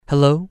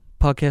Hello,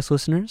 podcast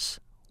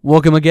listeners.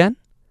 Welcome again.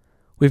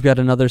 We've got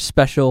another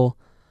special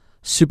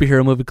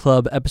Superhero Movie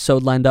Club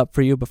episode lined up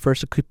for you, but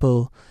first a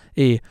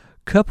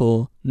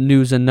couple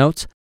news and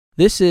notes.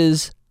 This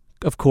is,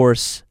 of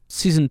course,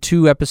 Season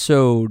 2,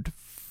 Episode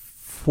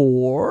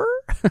 4?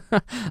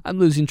 I'm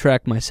losing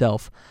track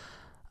myself.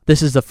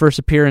 This is the first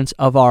appearance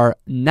of our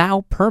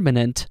now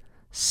permanent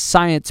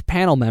science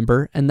panel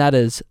member, and that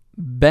is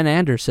Ben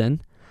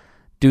Anderson.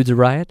 Dude's a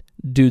riot.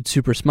 Dude's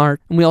super smart.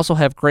 And we also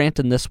have Grant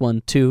in this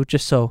one, too,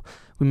 just so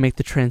we make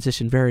the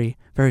transition very,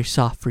 very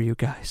soft for you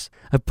guys.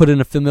 I've put in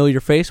a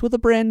familiar face with a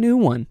brand new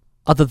one.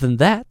 Other than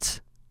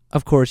that,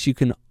 of course, you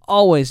can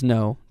always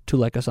know to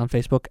like us on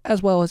Facebook,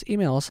 as well as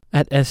email us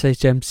at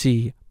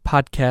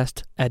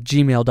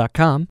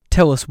shmcpodcast@gmail.com.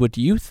 Tell us what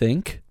you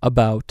think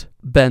about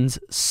Ben's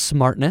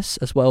smartness,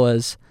 as well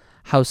as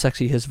how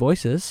sexy his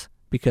voice is,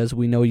 because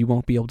we know you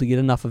won't be able to get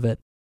enough of it.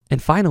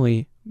 And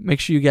finally,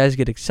 make sure you guys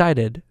get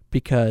excited,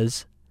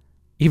 because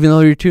even though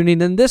you're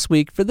tuning in this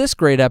week for this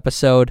great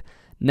episode,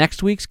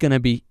 next week's going to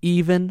be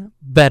even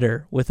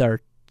better with our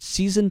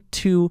Season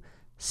 2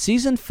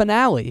 season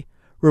finale,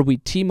 where we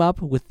team up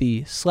with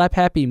the Slap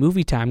Happy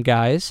Movie Time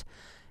guys,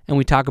 and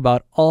we talk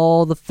about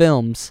all the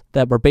films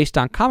that were based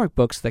on comic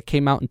books that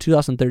came out in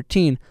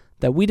 2013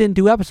 that we didn't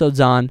do episodes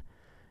on,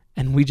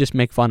 and we just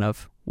make fun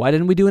of. Why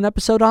didn't we do an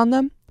episode on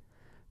them?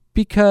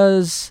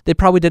 Because they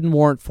probably didn't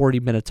warrant 40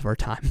 minutes of our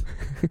time.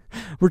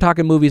 We're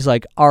talking movies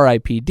like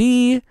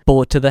R.I.P.D.,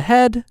 Bullet to the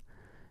Head,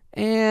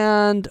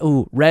 and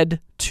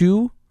Red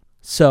 2.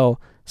 So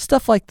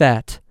stuff like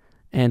that.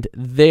 And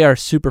they are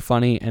super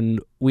funny, and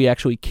we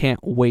actually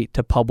can't wait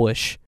to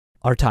publish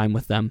our time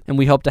with them. And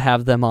we hope to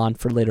have them on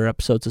for later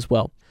episodes as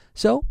well.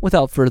 So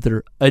without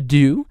further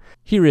ado,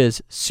 here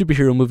is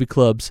Superhero Movie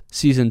Club's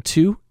Season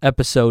 2,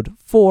 Episode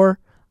 4,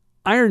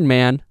 Iron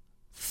Man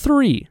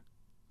 3.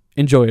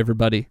 Enjoy,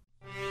 everybody.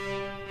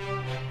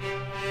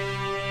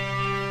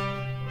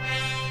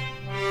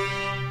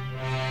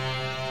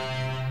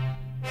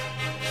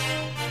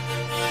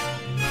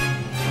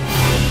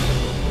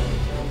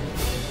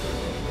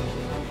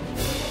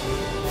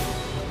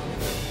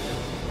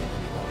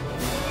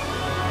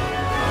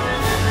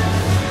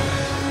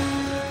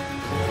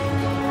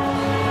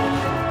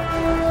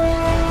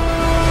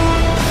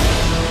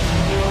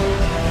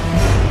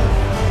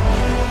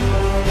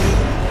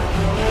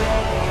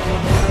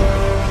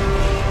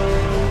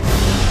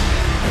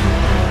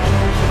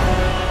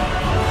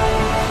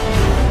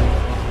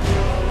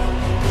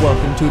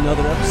 To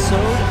another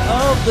episode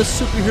of the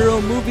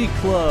Superhero Movie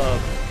Club.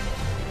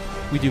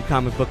 We do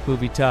comic book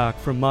movie talk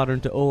from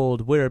modern to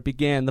old, where it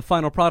began, the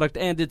final product,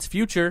 and its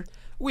future.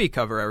 We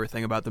cover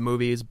everything about the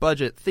movies,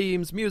 budget,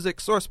 themes, music,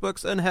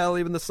 sourcebooks, and hell,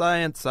 even the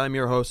science. I'm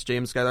your host,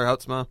 James Skylar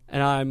Houtsma.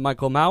 And I'm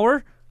Michael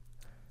Maurer.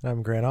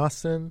 I'm Grant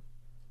Austin.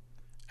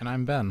 And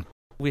I'm Ben.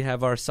 We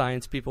have our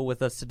science people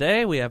with us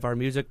today, we have our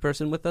music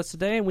person with us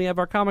today, and we have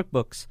our comic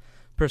books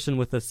person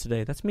with us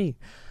today. That's me.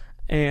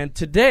 And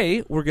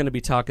today, we're going to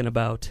be talking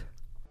about...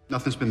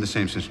 Nothing's been the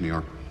same since New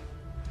York.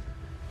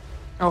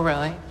 Oh,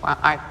 really? Well,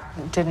 I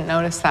didn't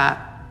notice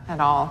that at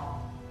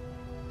all.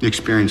 You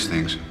experience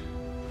things, and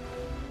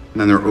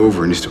then they're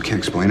over, and you still can't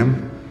explain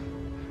them.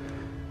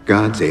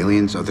 Gods,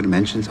 aliens, other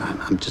dimensions.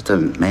 I'm just a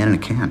man in a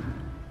can.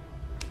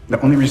 The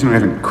only reason I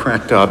haven't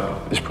cracked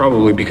up is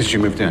probably because you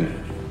moved in,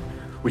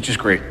 which is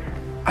great.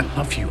 I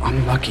love you.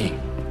 I'm lucky.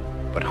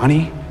 But,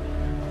 honey,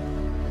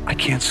 I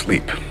can't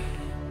sleep.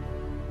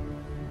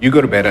 You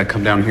go to bed, I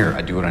come down here.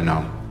 I do what I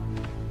know.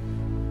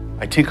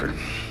 I tinker.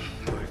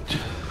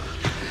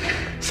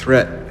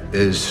 Threat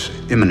is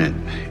imminent,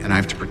 and I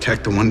have to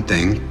protect the one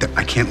thing that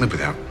I can't live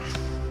without.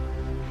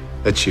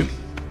 That's you.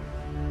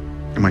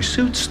 And my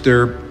suits,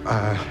 they're,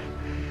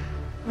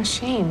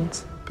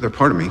 Machines. they're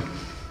part of me.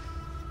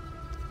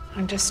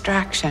 A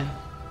distraction.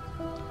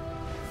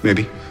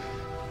 Maybe.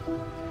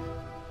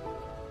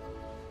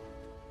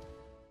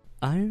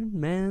 Iron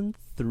Man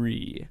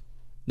 3.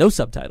 No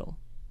subtitle.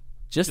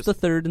 Just the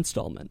third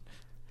installment.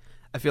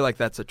 I feel like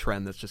that's a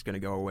trend that's just going to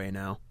go away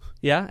now.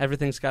 Yeah,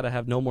 everything's got to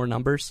have no more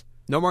numbers.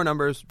 No more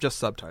numbers, just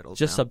subtitles.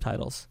 Just now.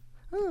 subtitles.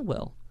 Oh,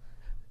 well.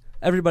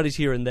 Everybody's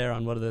here and there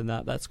on whether or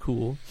not that's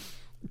cool.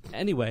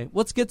 Anyway,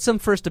 let's get some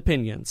first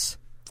opinions.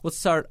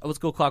 Let's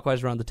go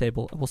clockwise around the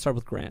table. We'll start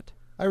with Grant.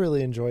 I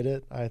really enjoyed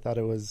it. I thought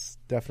it was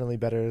definitely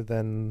better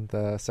than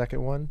the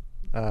second one,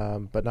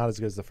 but not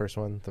as good as the first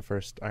one. The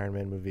first Iron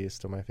Man movie is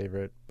still my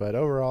favorite. But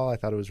overall, I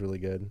thought it was really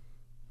good.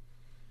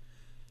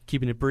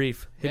 Keeping it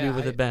brief. Hit me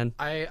with it, Ben.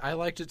 I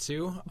liked it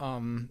too.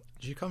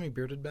 Did you call me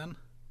Bearded Ben?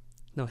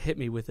 No, hit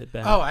me with it,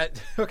 Ben. Oh,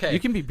 okay. You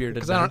can be bearded,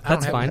 because Ben. I don't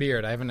That's have fine. a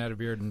beard. I haven't had a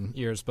beard in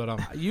years,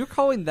 but You're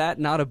calling that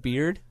not a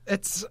beard?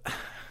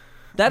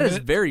 That is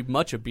very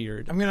much a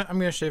beard. I'm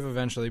gonna shave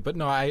eventually, but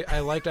no,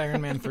 I liked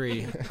Iron Man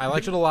 3. I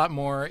liked it a lot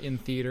more in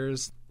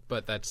theaters,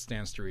 but that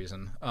stands to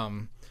reason.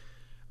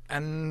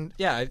 And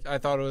yeah, I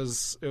thought it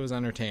was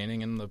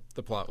entertaining, and the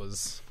plot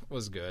was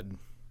good.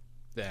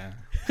 Yeah.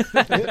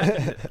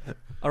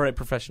 All right,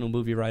 professional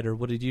movie writer,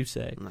 what did you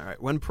say? All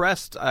right. When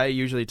pressed, I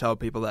usually tell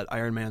people that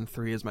Iron Man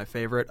 3 is my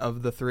favorite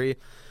of the three.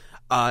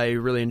 I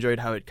really enjoyed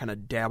how it kind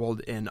of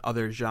dabbled in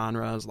other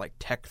genres like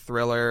tech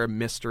thriller,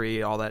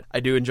 mystery, all that. I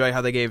do enjoy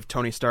how they gave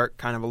Tony Stark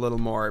kind of a little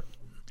more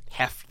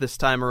heft this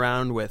time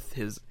around with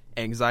his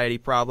anxiety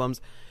problems.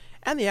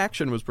 And the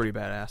action was pretty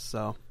badass,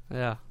 so...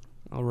 Yeah,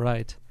 all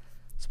right.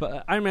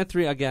 Iron Man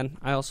 3, again,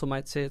 I also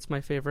might say it's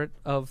my favorite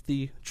of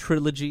the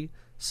trilogy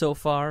so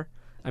far.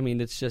 I mean,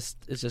 it's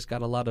just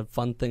got a lot of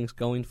fun things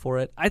going for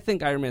it. I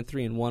think Iron Man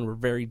 3 and 1 were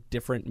very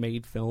different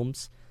made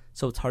films,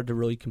 so it's hard to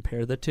really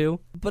compare the two.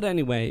 But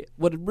anyway,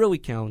 what really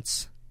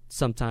counts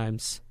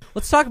sometimes...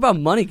 Let's talk about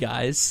money,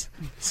 guys.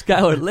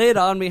 Skylar, lay it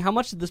on me. How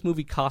much did this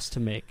movie cost to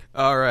make?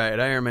 All right,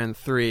 Iron Man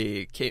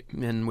 3 came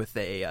in with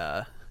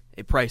a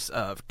price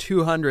of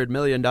 $200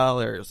 million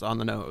on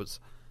the nose,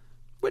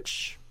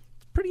 which...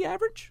 Pretty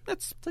average.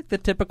 It's like the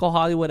typical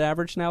Hollywood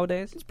average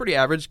nowadays. It's pretty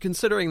average,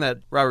 considering that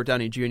Robert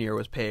Downey Jr.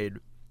 was paid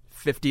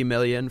 $50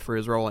 million for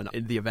his role in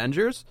The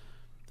Avengers.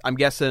 I'm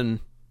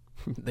guessing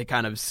they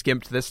kind of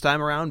skimped this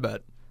time around,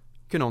 but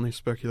can only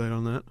speculate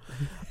on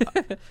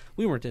that.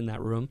 We weren't in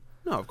that room.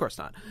 No, of course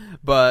not.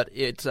 But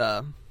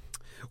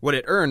what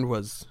it earned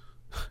was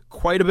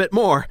quite a bit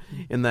more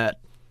in that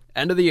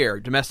end of the year,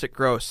 domestic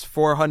gross,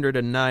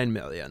 $409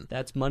 million.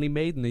 That's money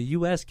made in the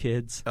U.S.,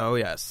 kids. Oh,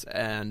 yes.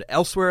 And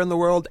elsewhere in the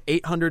world,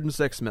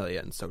 $806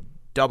 million, so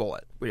double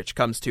it, which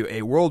comes to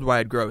a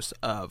worldwide gross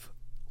of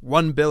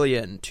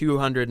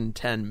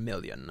 $1,210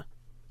 million,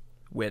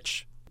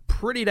 which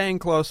pretty dang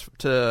close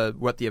to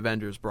what the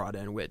Avengers brought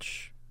in,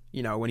 which,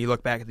 you know, when you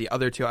look back at the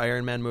other two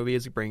Iron Man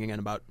movies, bringing in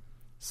about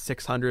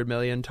 $600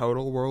 million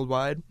total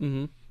worldwide.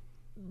 Mm-hmm.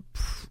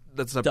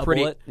 That's a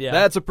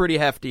pretty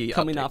hefty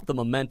coming update. Off the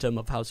momentum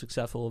of how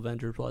successful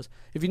Avengers was.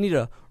 If you need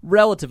to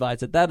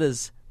relativize it, that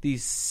is the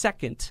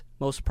second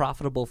most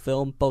profitable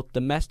film, both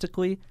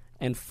domestically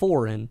and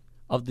foreign,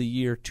 of the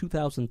year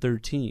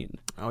 2013.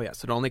 Oh,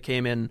 yes. It only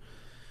came in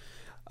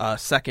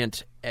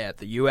second at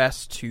the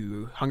U.S.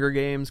 to Hunger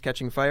Games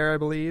Catching Fire, I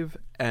believe,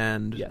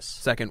 and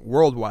second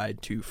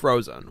worldwide to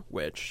Frozen,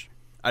 which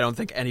I don't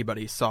think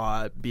anybody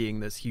saw being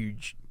this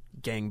huge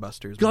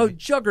gangbusters movie.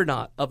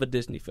 Juggernaut of a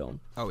Disney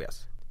film. Oh,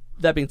 yes.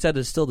 That being said,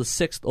 it's still the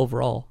sixth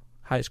overall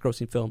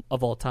highest-grossing film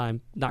of all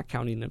time, not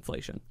counting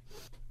inflation.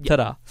 Yeah.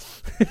 Ta-da.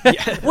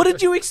 Yeah. What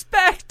did you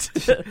expect?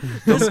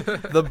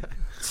 the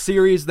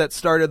series that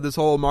started this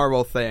whole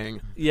Marvel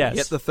thing. Yes.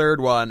 Hit the third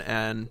one,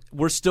 and...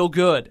 we're still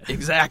good.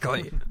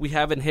 Exactly. We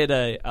haven't hit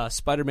a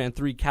Spider-Man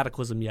 3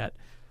 Cataclysm yet.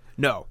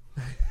 No.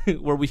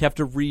 Where we have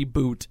to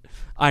reboot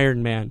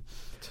Iron Man.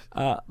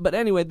 But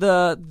anyway,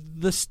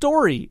 the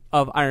story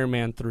of Iron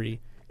Man 3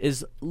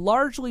 is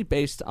largely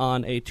based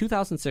on a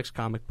 2006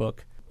 comic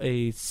book,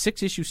 a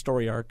 6-issue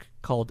story arc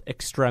called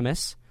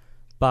Extremis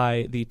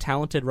by the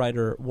talented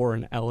writer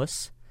Warren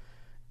Ellis.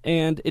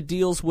 And it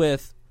deals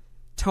with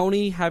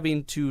Tony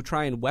having to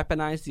try and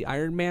weaponize the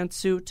Iron Man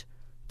suit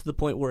to the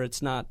point where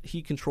it's not,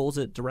 he controls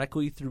it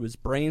directly through his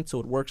brain,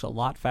 so it works a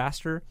lot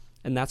faster.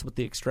 And that's what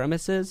the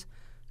Extremis is.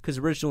 Because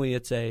originally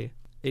it's a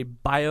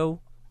bio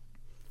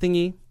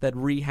thingy that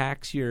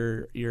rehacks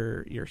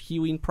your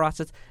healing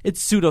process.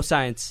 It's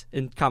pseudoscience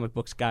in comic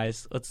books,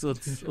 guys. Let's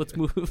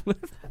move.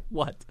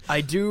 What?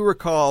 I do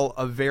recall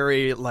a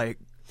very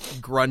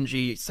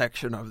grungy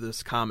section of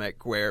this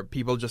comic where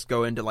people just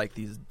go into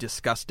these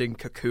disgusting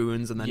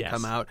cocoons and then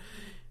come out.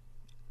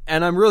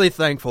 And I'm really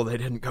thankful they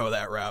didn't go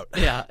that route.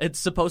 Yeah, it's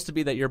supposed to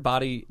be that your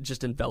body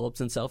just envelops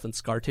itself in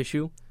scar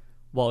tissue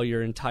while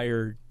your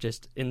entire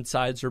just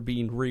insides are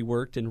being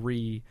reworked and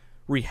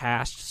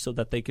rehashed so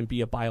that they can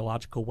be a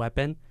biological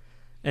weapon.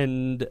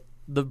 And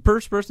the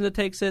first person that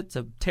takes it's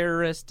a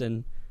terrorist,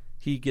 and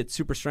he gets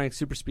super strength,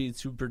 super speed,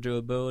 super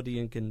durability,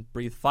 and can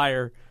breathe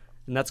fire,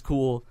 and that's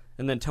cool.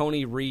 And then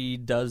Tony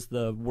redoes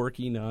the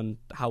working on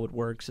how it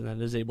works and then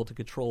is able to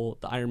control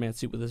the Iron Man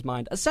suit with his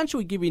mind,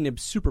 essentially giving him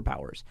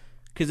superpowers,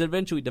 because it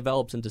eventually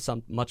develops into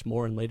some much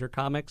more in later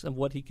comics of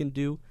what he can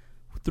do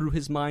through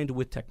his mind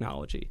with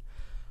technology.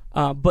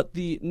 But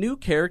the new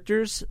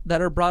characters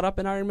that are brought up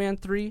in Iron Man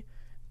 3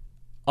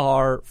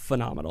 are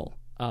phenomenal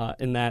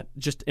in that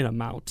just in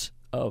amount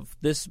of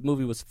this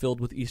movie was filled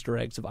with Easter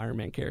eggs of Iron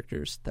Man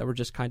characters that were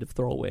just kind of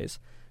throwaways,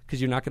 because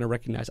you're not going to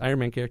recognize Iron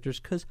Man characters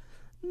because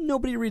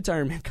nobody reads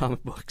Iron Man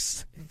comic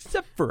books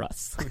except for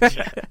us.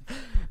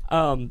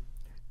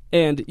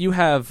 And you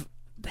have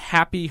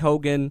Happy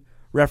Hogan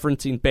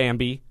referencing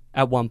Bambi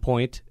at one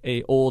point,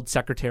 a old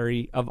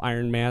secretary of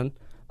Iron Man.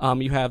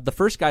 You have the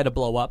first guy to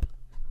blow up,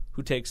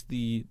 who takes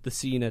the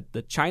scene at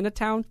the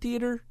Chinatown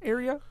Theater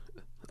area.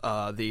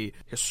 The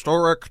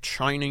historic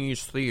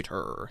Chinese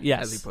theater,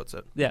 as he puts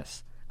it.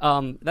 Yes.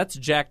 That's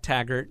Jack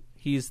Taggart.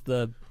 He's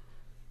the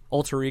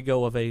alter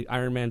ego of a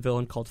Iron Man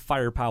villain called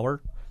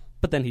Firepower,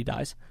 but then he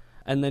dies.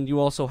 And then you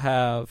also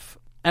have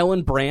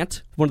Ellen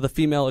Brandt, one of the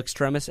female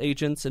Extremis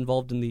agents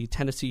involved in the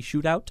Tennessee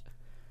shootout.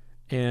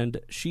 And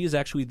she is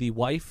actually the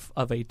wife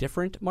of a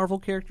different Marvel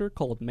character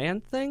called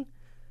Man-Thing.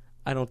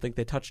 I don't think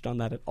they touched on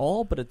that at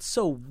all, but it's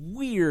so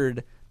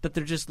weird that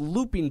they're just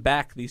looping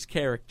back these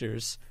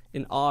characters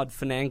in odd,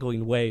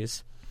 finagling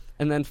ways.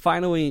 And then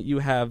finally you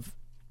have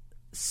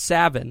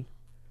Savin,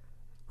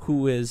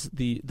 who is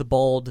the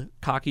bald,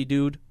 cocky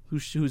dude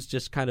who's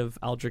just kind of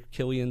Aldrich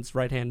Killian's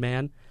right-hand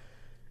man.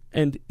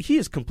 And he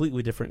is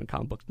completely different in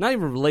comic books. Not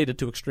even related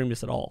to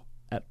Extremis at all.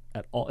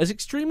 At all. Is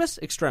Extremis?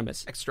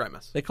 Extremis.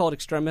 Extremis. They call it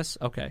Extremis?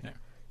 Okay. Yeah.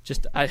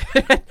 Just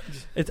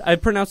I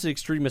pronounced it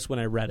Extremis when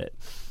I read it.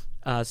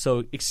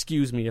 So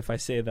excuse me if I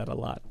say that a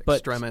lot. But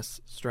Extremis,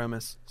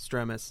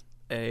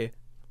 A.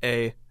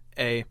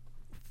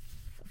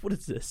 What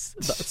is this?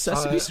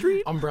 Sesame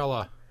Street?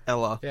 Umbrella.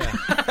 Ella. Yeah.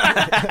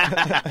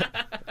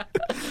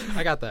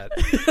 I got that.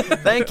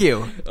 Thank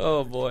you.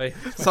 Oh, boy.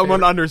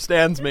 Someone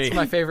understands me. It's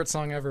my favorite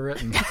song ever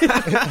written.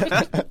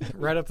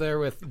 Right up there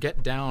with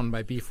Get Down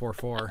by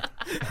B44.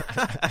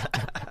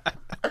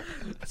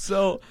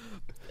 So,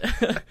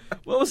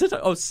 what was it?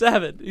 Oh,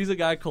 Seven. He's a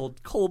guy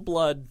called Cold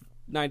Blood,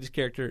 90s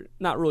character.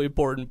 Not really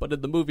important, but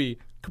in the movie,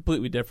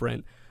 completely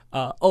different.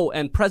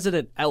 And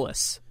President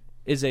Ellis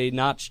is a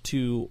notch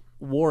to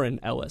Warren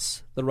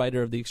Ellis, the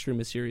writer of the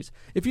Extremis series.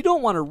 If you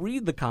don't want to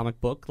read the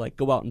comic book, like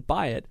go out and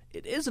buy it,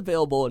 it is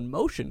available in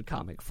motion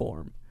comic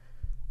form.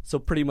 So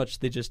pretty much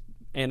they just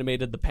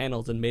animated the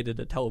panels and made it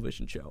a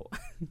television show.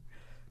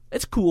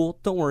 It's cool,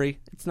 don't worry.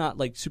 It's not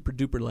like super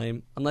duper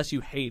lame, unless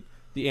you hate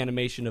the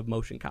animation of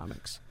motion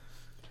comics.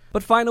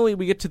 But finally,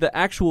 we get to the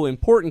actual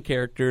important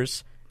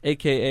characters,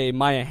 a.k.a.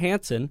 Maya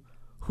Hansen,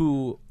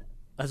 who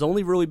has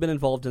only really been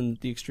involved in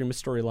the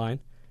Extremis storyline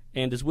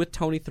and is with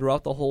Tony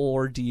throughout the whole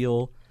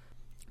ordeal.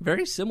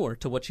 Very similar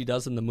to what she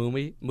does in the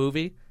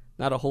movie.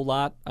 Not a whole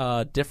lot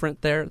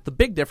different there. The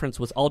big difference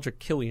was Aldrich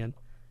Killian,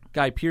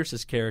 Guy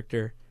Pearce's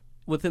character.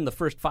 Within the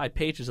first 5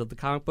 pages of the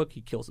comic book,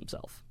 he kills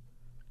himself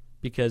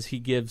because he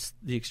gives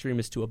the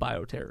Extremis to a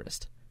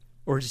bioterrorist.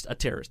 Or just a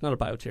terrorist, not a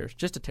bioterrorist,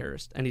 just a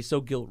terrorist. And he's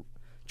so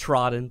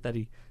guilt-trodden that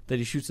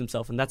he shoots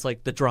himself. And that's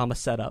like the drama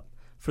setup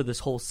for this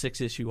whole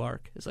 6-issue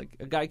arc. It's like,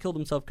 a guy killed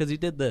himself because he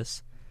did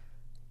this.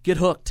 Get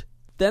hooked.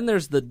 Then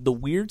there's the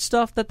weird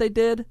stuff that they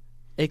did,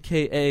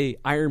 a.k.a.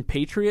 Iron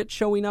Patriot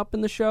showing up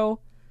in the show,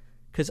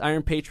 because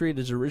Iron Patriot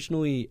is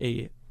originally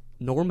a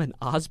Norman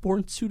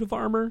Osborn suit of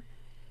armor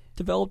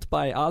developed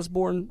by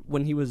Osborn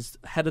when he was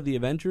head of the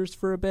Avengers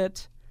for a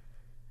bit.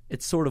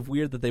 It's sort of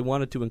weird that they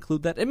wanted to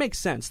include that. It makes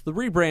sense. The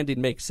rebranding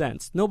makes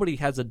sense. Nobody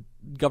has a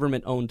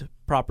government-owned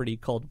property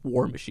called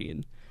War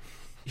Machine.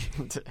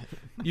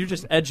 You're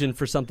just edging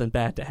for something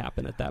bad to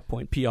happen at that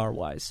point,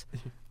 PR-wise.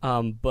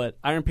 But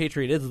Iron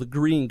Patriot is the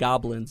Green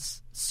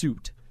Goblin's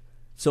suit.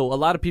 So a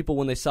lot of people,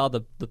 when they saw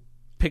the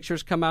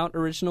pictures come out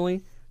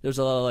originally, there's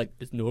a lot of like,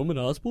 is Norman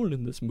Osborn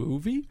in this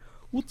movie?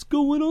 What's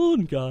going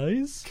on,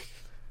 guys?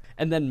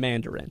 And then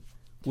Mandarin,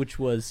 which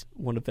was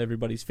one of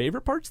everybody's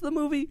favorite parts of the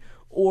movie,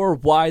 or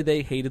why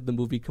they hated the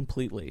movie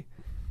completely.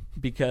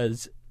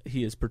 Because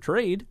he is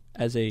portrayed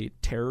as a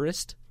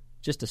terrorist,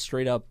 just a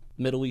straight-up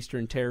Middle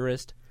Eastern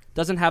terrorist.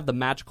 Doesn't have the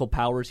magical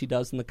powers he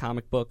does in the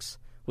comic books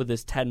with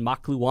his 10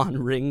 Makluan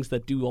rings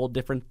that do all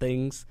different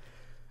things.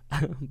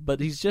 But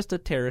he's just a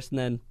terrorist, and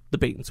then the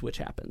bait and switch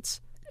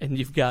happens. And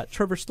you've got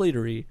Trevor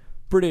Slattery,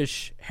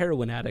 British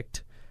heroin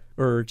addict,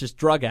 or just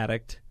drug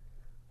addict,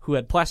 who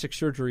had plastic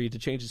surgery to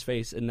change his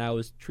face and now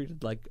is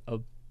treated like a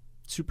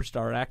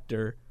superstar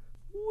actor.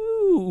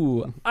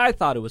 Woo! I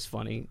thought it was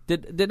funny.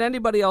 Did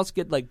anybody else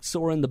get like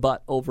sore in the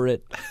butt over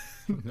it?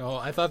 No,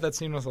 I thought that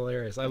scene was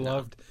hilarious. I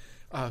loved...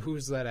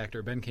 who's that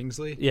actor? Ben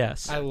Kingsley?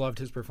 Yes. I loved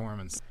his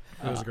performance.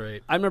 It was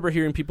great. I remember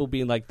hearing people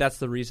being like, that's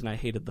the reason I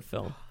hated the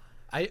film.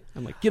 I'm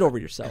like, get over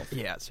yourself.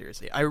 Yeah,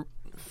 seriously.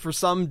 For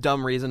some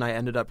dumb reason, I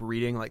ended up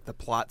reading like the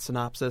plot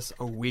synopsis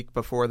a week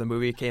before the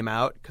movie came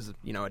out because it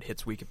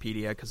hits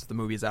Wikipedia because the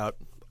movie's out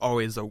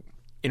always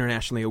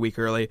internationally a week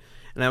early,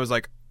 and I was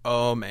like,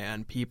 oh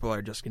man, people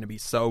are just going to be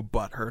so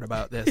butthurt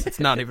about this. It's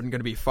not even going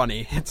to be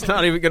funny. It's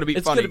not even going to be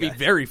it's funny. It's going to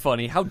be very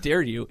funny. How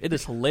dare you? It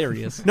is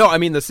hilarious. No, I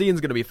mean the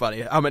scene's going to be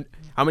funny. How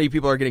many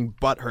people are getting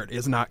butthurt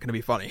is not going to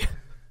be funny.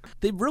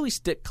 They really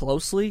stick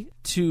closely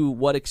to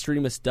what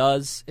Extremis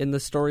does in the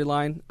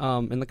storyline,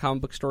 in the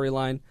comic book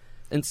storyline.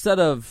 Instead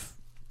of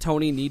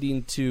Tony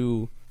needing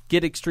to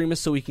get Extremis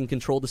so he can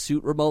control the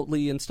suit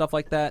remotely and stuff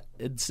like that,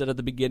 instead of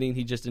the beginning,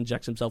 he just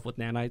injects himself with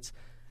nanites,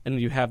 and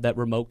you have that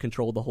remote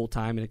control the whole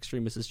time, and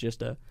Extremis is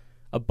just a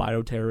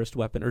bioterrorist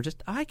weapon. Or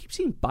just, I keep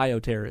saying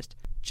bioterrorist.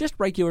 Just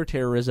regular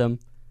terrorism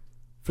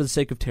for the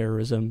sake of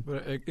terrorism.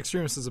 But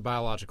Extremis is a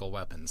biological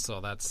weapon,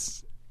 so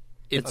that's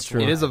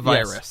true. It is a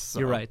virus. Yes, so.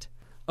 You're right.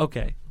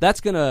 Okay,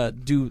 that's going to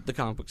do the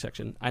comic book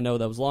section. I know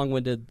that was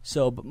long-winded,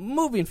 but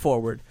moving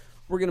forward,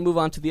 we're going to move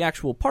on to the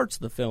actual parts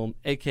of the film,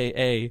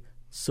 a.k.a.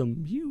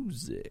 some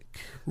music.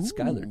 Ooh.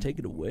 Skylar, take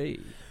it away.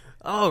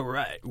 All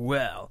right,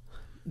 well,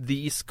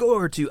 the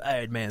score to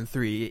Iron Man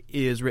 3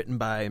 is written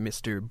by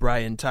Mr.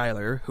 Brian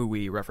Tyler, who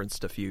we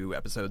referenced a few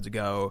episodes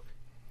ago,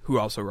 who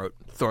also wrote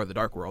Thor: The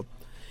Dark World,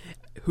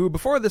 who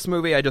before this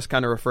movie I just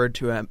kind of referred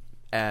to him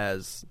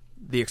as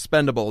the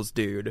Expendables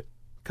dude,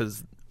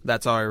 because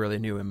that's all I really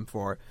knew him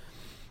for.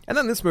 And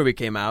then this movie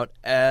came out,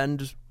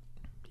 and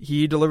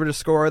he delivered a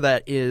score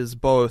that is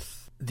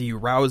both the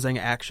rousing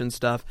action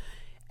stuff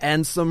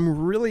and some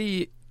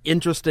really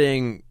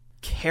interesting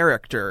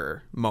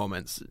character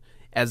moments,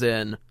 as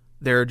in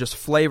there are just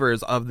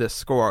flavors of this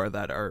score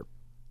that are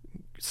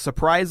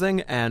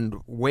surprising and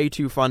way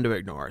too fun to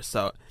ignore.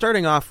 So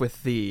starting off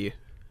with the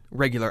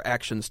regular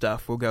action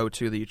stuff, we'll go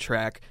to the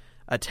track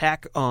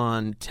Attack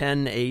on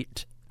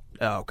 10-8.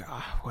 Oh,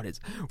 God.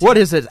 What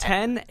is it?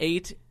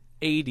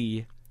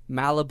 10-8-80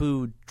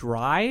 Malibu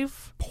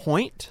Drive?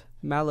 Point?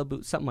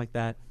 Malibu, something like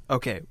that.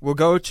 Okay, we'll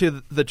go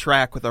to the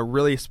track with a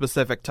really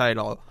specific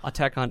title.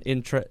 Attack on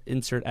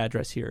insert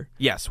address here.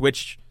 Yes,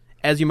 which,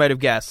 as you might have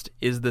guessed,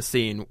 is the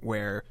scene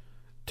where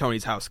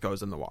Tony's house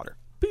goes in the water.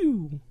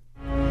 Boo!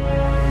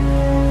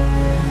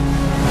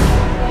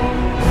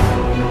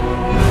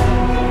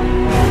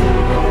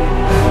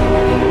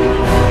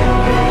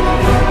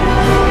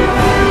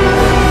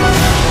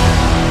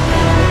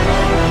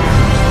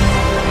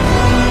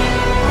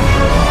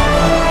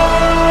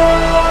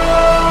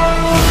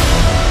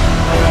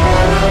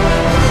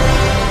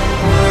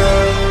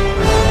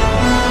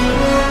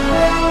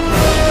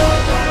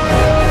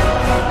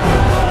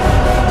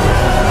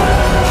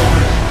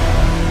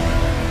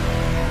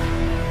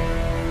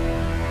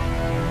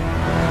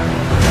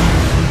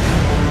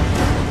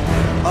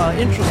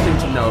 Interesting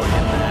to note in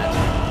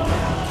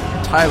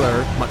that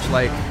Tyler, much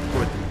like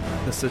with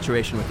the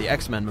situation with the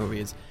X-Men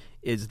movies,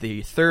 is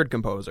the third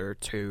composer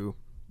to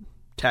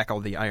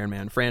tackle the Iron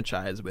Man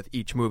franchise, with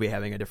each movie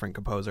having a different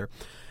composer.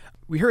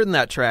 We heard in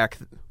that track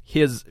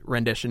his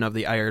rendition of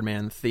the Iron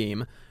Man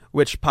theme,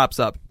 which pops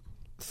up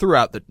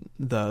throughout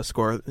the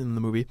score in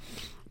the movie.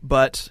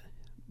 But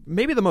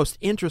maybe the most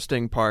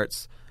interesting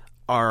parts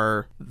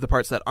are the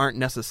parts that aren't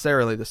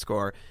necessarily the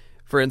score.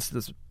 For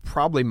instance,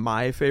 probably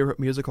my favorite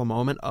musical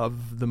moment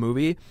of the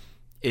movie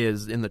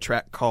is in the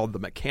track called The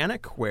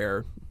Mechanic,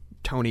 where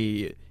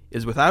Tony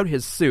is without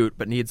his suit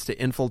but needs to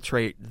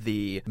infiltrate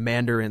the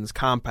Mandarin's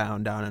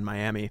compound down in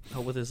Miami. Oh,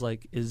 with his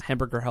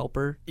hamburger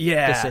helper?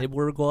 Yeah.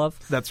 Disabler glove?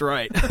 That's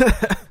right.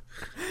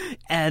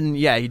 And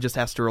yeah, he just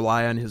has to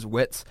rely on his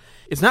wits.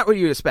 It's not what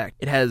you expect.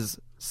 It has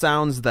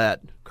sounds that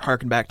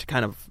harken back to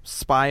kind of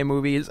spy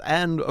movies,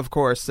 and of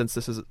course, since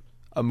this is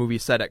a movie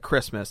set at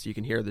Christmas, you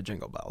can hear the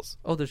jingle bells.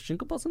 Oh, there's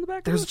jingle bells in the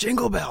background? There's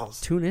jingle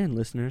bells. Tune in,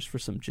 listeners, for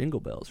some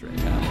jingle bells right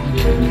now.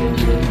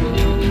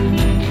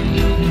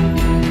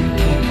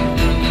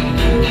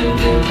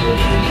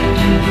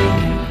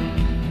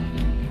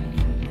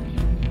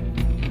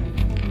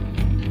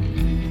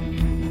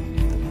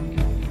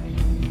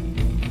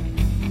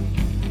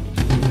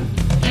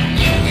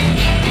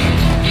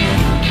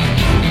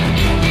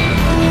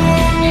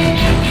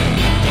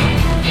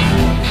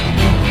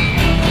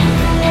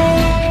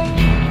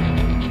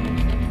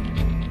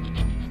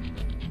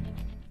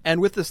 And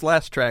with this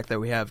last track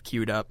that we have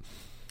queued up,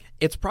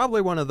 it's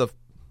probably one of the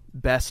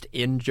best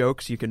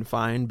in-jokes you can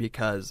find,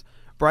 because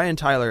Brian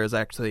Tyler is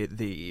actually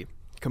the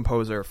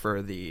composer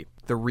for the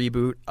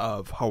reboot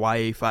of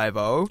Hawaii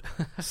Five-0.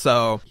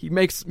 So he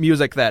makes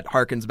music that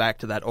harkens back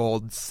to that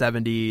old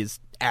 70s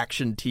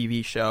action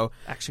TV show.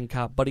 Action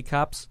cop, buddy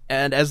cops.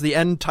 And as the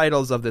end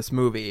titles of this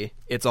movie,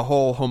 it's a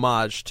whole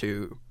homage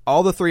to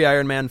all the three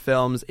Iron Man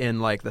films in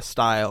the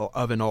style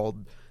of an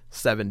old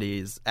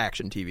 70s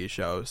action TV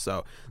show.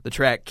 So the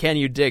track Can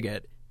You Dig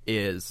It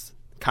is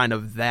kind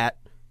of that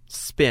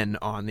spin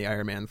on the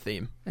Iron Man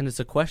theme. And it's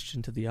a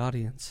question to the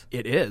audience.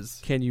 It is.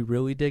 Can you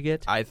really dig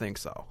it? I think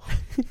so.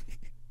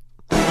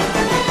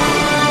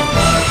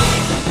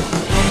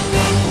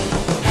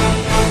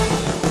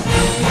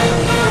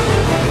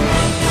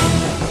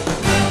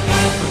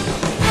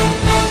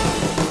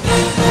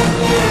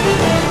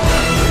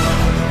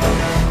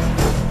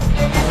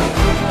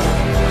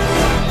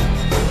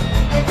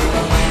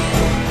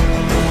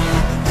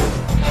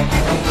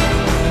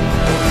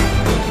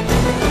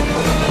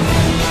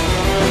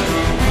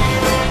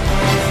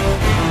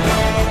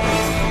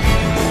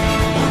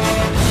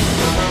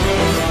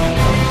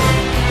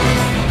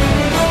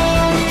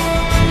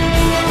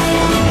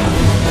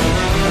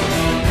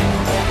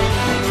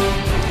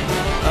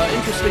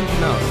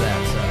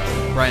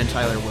 Brian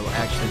Tyler will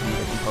actually be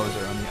the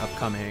composer on the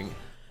upcoming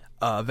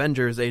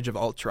Avengers Age of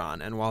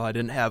Ultron. And while I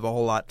didn't have a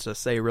whole lot to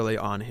say really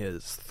on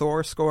his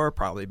Thor score,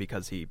 probably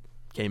because he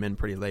came in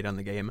pretty late on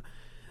the game,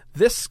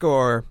 this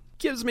score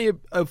gives me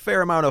a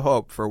fair amount of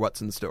hope for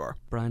what's in store.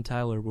 Brian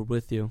Tyler, we're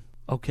with you.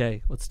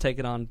 Okay, let's take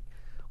it on.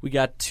 We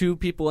got two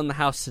people in the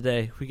house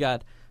today. We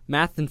got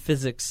math and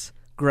physics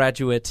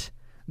graduate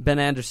Ben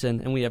Anderson,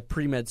 and we have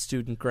pre-med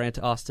student Grant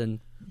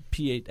Austin,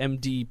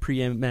 MD,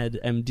 pre-med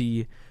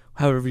MD,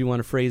 however you want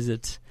to phrase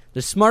it.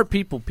 They're smart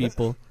people,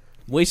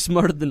 way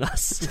smarter than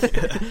us.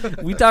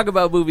 We talk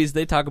about movies,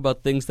 they talk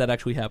about things that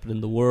actually happen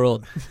in the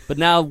world. But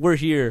now we're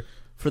here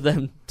for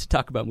them to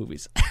talk about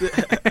movies.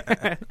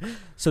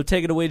 So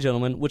take it away,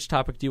 gentlemen. Which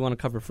topic do you want to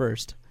cover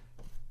first?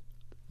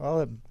 I'll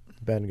let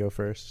Ben go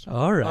first.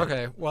 All right.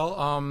 Okay.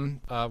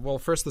 Well,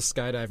 first the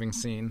skydiving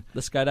scene.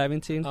 The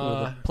skydiving scene? Where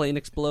the plane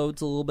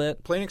explodes a little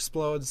bit? Plane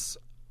explodes,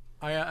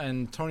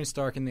 and Tony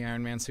Stark in the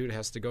Iron Man suit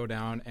has to go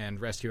down and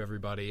rescue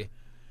everybody.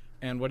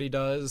 And what he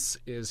does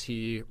is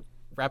he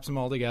wraps them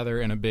all together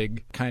in a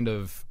big kind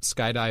of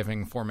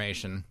skydiving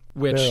formation.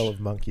 which barrel of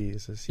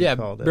monkeys, as he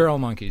called it. Barrel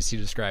monkeys, he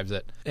describes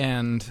it.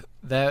 And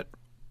that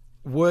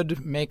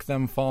would make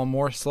them fall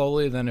more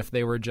slowly than if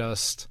they were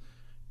just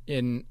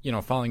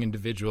falling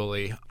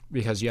individually,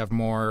 because you have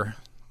more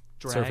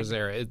surface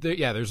area.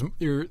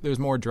 There's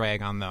more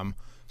drag on them,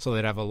 so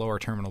they'd have a lower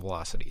terminal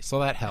velocity. So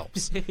that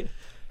helps.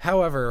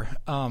 However,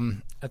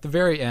 at the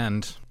very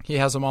end, he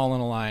has them all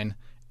in a line,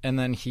 and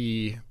then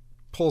he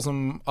pulls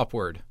them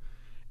upward.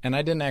 And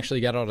I didn't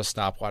actually get out a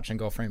stopwatch and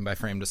go frame by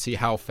frame to see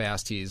how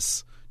fast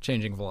he's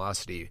changing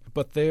velocity.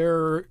 But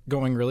they're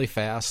going really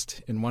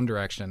fast in one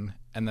direction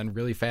and then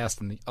really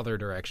fast in the other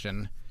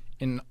direction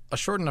in a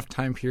short enough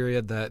time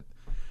period that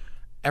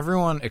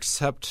everyone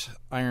except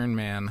Iron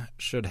Man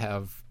should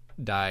have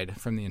died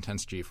from the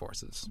intense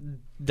G-forces.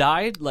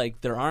 Died? Like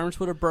their arms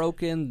would have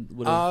broken?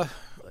 How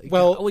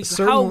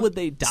would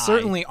they die?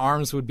 Certainly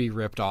arms would be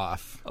ripped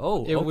off.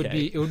 Oh,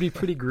 okay. It would be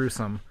pretty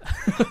gruesome.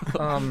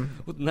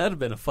 Wouldn't that have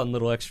been a fun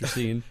little extra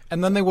scene?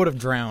 And then they would have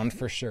drowned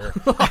for sure.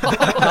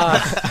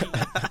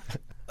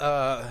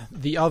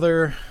 The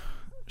other...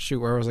 Shoot,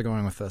 where was I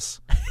going with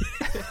this?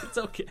 It's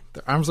okay.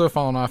 Their arms would have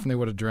fallen off and they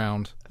would have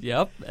drowned.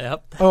 Yep.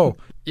 Oh,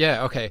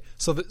 yeah, okay.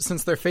 So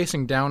since they're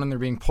facing down and they're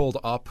being pulled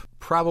up,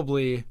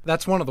 probably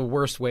that's one of the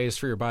worst ways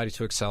for your body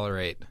to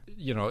accelerate.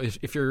 You know,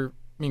 if you're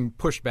being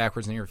pushed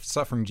backwards and you're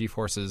suffering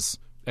G-forces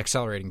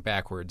accelerating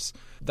backwards,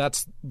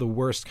 that's the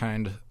worst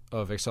kind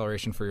of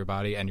acceleration for your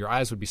body, and your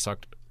eyes would be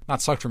not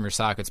sucked from your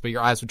sockets, but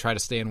your eyes would try to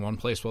stay in one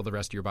place while the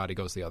rest of your body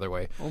goes the other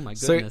way. Oh my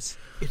goodness.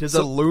 It is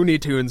a Looney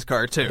Tunes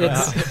cartoon.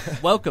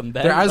 Welcome,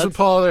 Ben. Their eyes would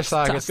pull out of their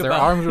sockets, their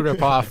arms would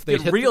rip off.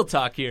 They'd hit real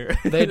talk here.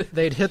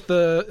 they'd hit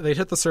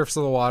the surface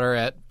of the water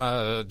at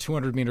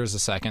 200 meters a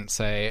second,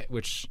 say,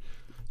 which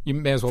you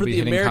may as well be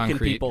hitting concrete. For the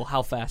American people,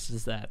 how fast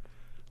is that?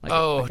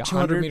 Like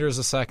 200 meters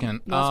a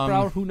second. Miles per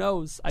hour? Who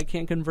knows? I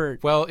can't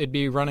convert. Well, it'd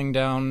be running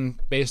down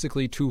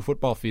basically 2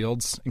 football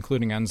fields,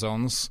 including end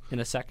zones. In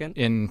a second?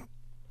 In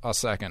a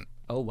second.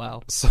 Oh,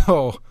 wow.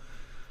 So...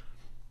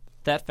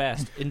 that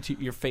fast? Into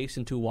your face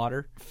into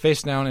water?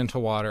 Face down into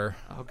water.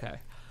 Okay.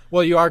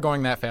 Well, you are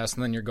going that fast,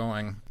 and then you're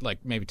going like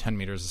maybe 10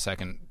 meters a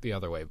second the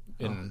other way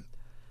in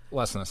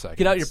less than a second.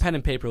 Get out your pen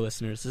and paper,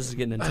 listeners. This is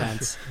getting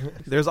intense.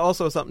 There's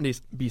also something to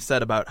be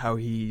said about how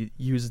he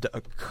used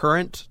a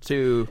current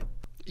to...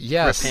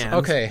 Yes.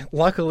 Okay.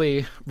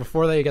 Luckily,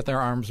 before they get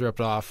their arms ripped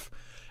off,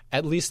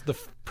 at least the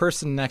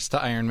person next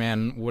to Iron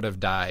Man would have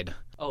died.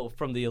 Oh,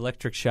 from the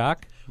electric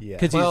shock? Yeah.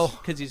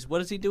 Because he's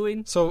what is he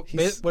doing? So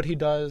what he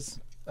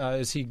does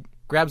is he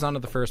grabs onto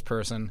the first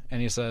person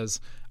and he says,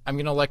 "I'm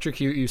going to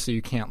electrocute you so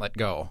you can't let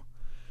go,"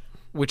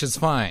 which is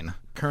fine.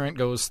 Current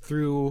goes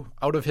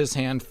out of his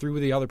hand, through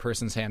the other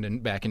person's hand,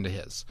 and back into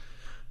his.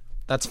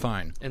 That's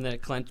fine. And then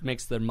it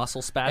makes their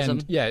muscle spasm?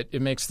 And, yeah,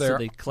 it makes their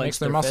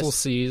muscles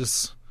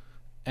seize.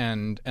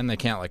 And they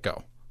can't let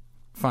go.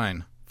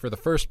 Fine. For the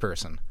first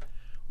person.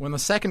 When the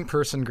second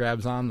person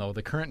grabs on, though,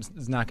 the current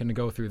is not going to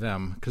go through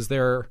them because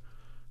they're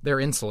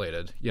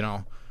insulated. You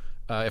know,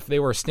 if they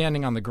were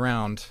standing on the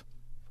ground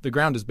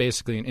is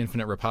basically an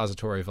infinite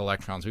repository of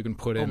electrons we can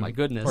put in. Oh my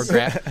goodness!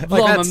 Or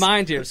blowing my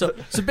mind here. So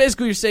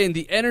basically, you're saying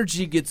the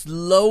energy gets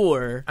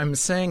lower. I'm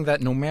saying that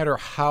no matter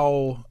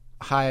how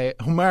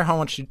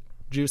much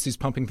juice he's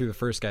pumping through the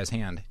first guy's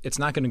hand, it's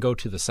not going to go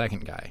to the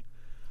second guy.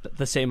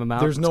 The same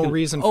amount. There's no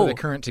reason for the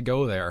current to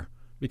go there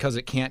because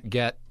it can't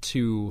get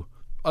to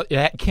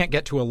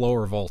a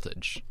lower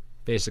voltage,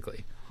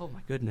 basically. Oh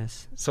my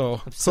goodness!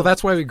 So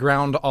that's why we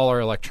ground all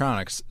our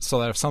electronics, so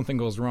that if something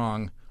goes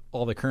wrong,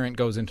 all the current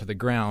goes into the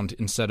ground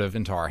instead of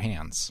into our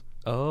hands.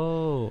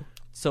 Oh,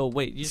 so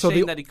wait, you're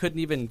saying that he couldn't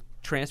even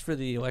transfer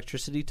the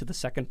electricity to the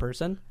second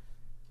person?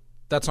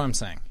 That's what I'm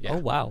saying. Yeah. Oh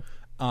wow.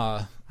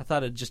 I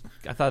thought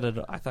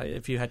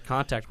if you had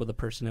contact with a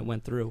person, it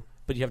went through.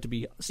 But you have to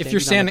be if you're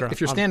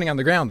standing on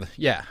the ground,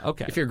 yeah.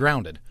 Okay. If you're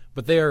grounded,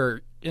 but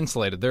they're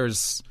insulated.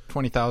 There's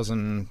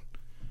 20,000.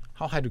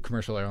 How high do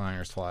commercial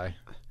airliners fly?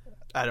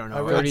 I don't know.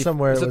 I read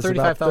somewhere it was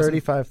about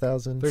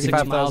 35,000.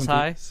 6 miles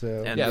high?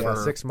 So, and yeah,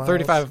 6 miles.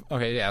 35.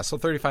 Okay, yeah. So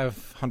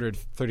 3,500,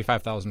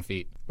 35,000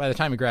 feet. By the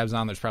time he grabs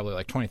on, there's probably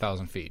like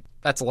 20,000 feet.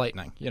 That's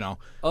lightning, you know.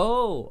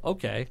 Oh,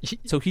 okay.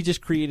 So he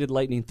just created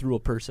lightning through a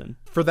person.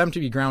 For them to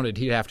be grounded,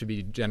 he'd have to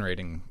be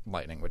generating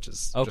lightning, which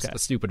is just a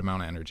stupid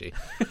amount of energy.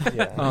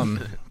 Yeah.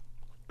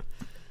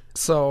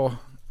 So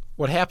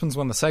what happens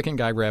when the second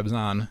guy grabs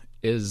on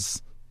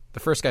is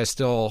the first guy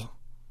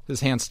his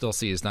hand's still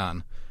seized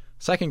on.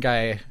 Second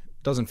guy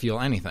doesn't feel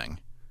anything.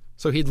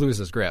 So he'd lose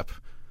his grip.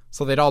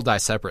 So they'd all die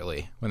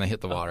separately when they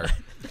hit the water.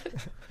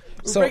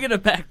 We're bringing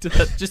it back to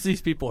just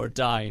these people are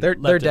dying. They're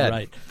dead.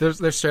 Right.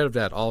 They're straight up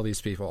dead, all these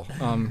people.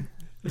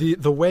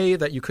 The way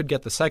that you could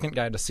get the second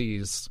guy to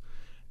seize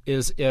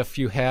is if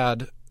you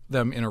had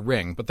them in a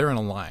ring, but they're in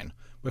a line.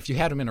 If you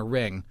had them in a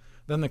ring,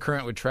 then the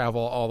current would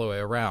travel all the way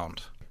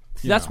around.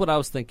 That's what I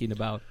was thinking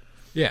about.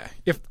 Yeah,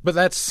 but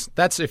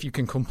that's if you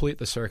can complete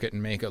the circuit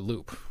and make a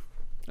loop.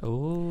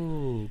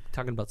 Oh,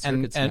 talking about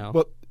circuits now.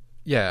 Well,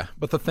 yeah,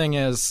 but the thing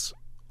is,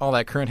 all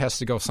that current has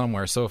to go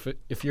somewhere. So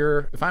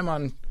if I'm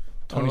on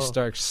Tony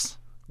Stark's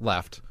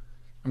left,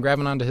 I'm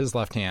grabbing onto his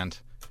left hand,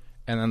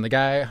 and then the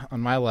guy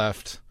on my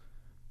left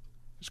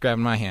is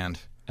grabbing my hand,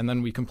 and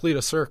then we complete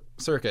a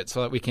circuit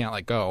so that we can't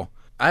let go.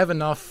 I have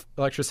enough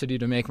electricity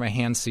to make my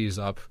hand seize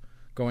up,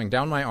 going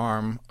down my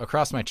arm,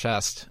 across my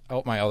chest,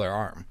 out my other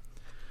arm.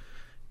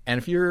 And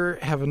if you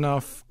have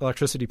enough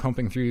electricity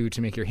pumping through you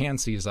to make your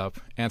hand seize up,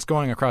 and it's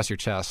going across your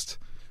chest,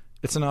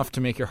 it's enough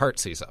to make your heart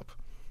seize up.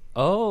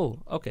 Oh,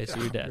 okay, so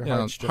you're dead. Your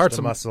heart's just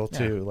a muscle,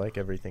 too, like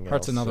everything else.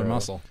 Heart's another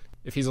muscle.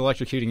 If he's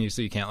electrocuting you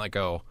so you can't let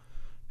go,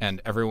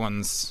 and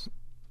everyone's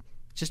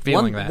just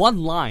feeling that. one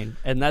line,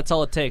 and that's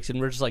all it takes.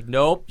 And we're just like,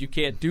 nope, you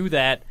can't do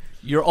that.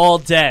 You're all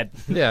dead.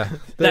 Yeah.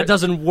 That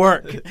doesn't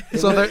work.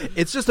 So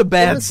it's just a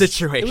bad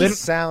situation. It was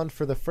sound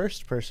for the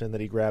first person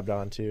that he grabbed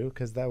onto,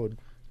 because that would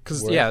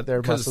work.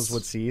 Their muscles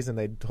would seize, and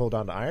they'd hold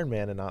on to Iron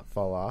Man and not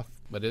fall off.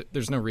 But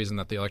there's no reason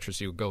that the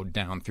electricity would go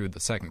down through the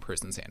second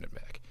person's hand and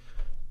back.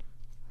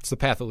 It's the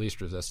path of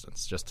least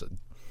resistance, just to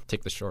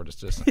take the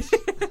shortest distance.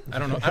 I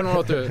don't know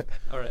what the...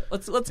 All right,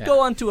 let's go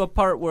on to a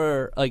part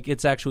where like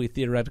it's actually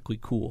theoretically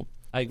cool.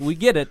 Like, we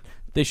get it.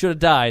 They should have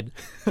died.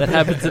 That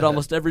happens in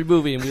almost every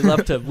movie, and we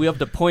have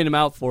to point them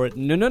out for it.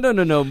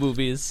 No,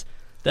 movies.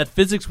 That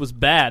physics was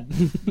bad.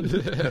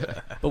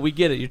 But we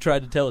get it. You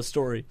tried to tell a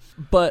story.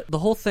 But the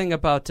whole thing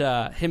about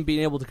him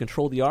being able to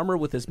control the armor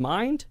with his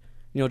mind,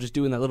 just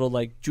doing that little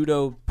like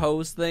judo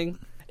pose thing,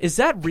 is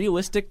that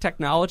realistic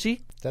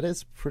technology? That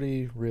is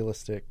pretty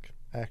realistic,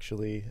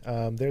 actually.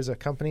 There's a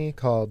company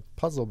called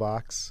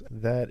Puzzlebox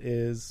that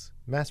is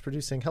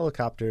mass-producing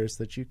helicopters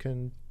that you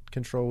can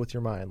control with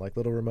your mind, like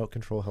little remote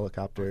control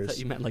helicopters. I thought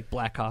you meant like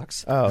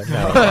Blackhawks. Oh,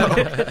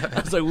 no.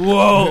 I was like,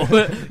 whoa,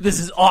 this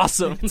is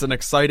awesome. It's an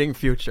exciting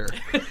future.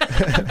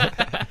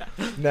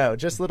 No,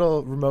 just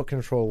little remote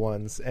control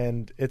ones,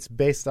 and it's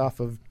based off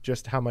of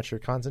just how much you're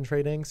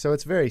concentrating. So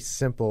it's very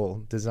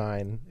simple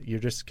design. You're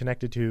just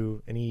connected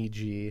to an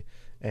EEG,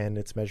 and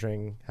it's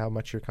measuring how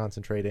much you're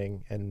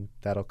concentrating, and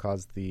that'll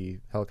cause the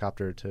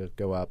helicopter to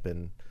go up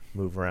and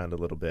move around a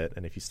little bit.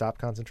 And if you stop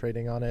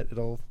concentrating on it,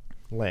 it'll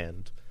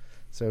land.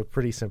 So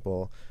pretty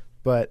simple.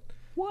 But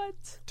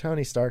what?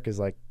 Tony Stark is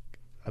like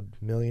a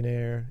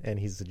millionaire, and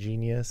he's a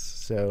genius.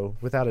 So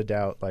without a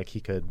doubt, like,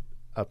 he could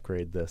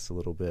upgrade this a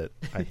little bit,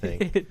 I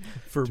think.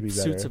 For to be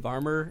suits better. of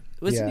armor.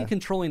 Wasn't he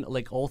controlling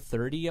like all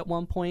 30 at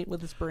one point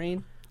with his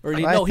brain? Or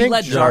he think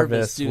let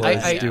Jarvis do was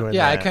that. doing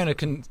I that. kind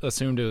of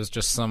assumed it was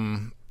just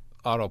some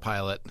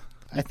autopilot.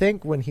 I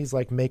think when he's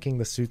like making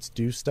the suits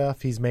do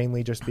stuff, he's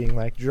mainly just being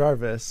like,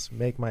 Jarvis,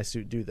 make my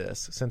suit do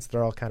this, since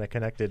they're all kind of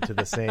connected to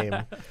the same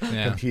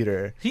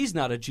computer. He's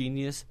not a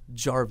genius.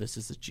 Jarvis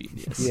is a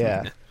genius.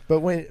 Yeah. But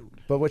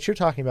what you're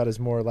talking about is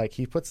more like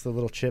he puts the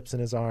little chips in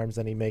his arms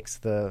and he makes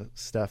the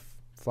stuff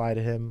fly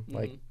to him. Mm-hmm.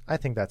 Like, I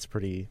think that's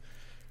pretty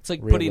It's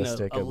like putting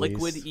realistic, a at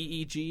liquid least.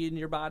 EEG in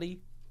your body.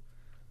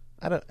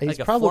 He's like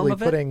a probably form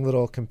of it? putting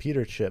little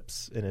computer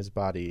chips in his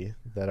body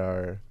that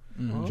are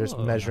just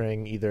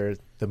measuring either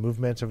the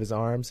movement of his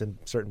arms, and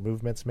certain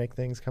movements make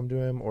things come to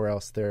him, or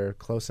else they're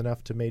close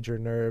enough to major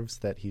nerves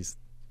that he's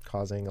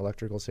causing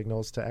electrical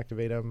signals to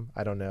activate them.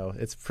 I don't know.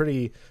 It's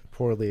pretty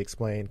poorly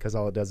explained, because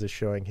all it does is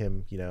showing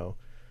him,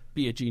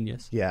 Be a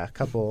genius. a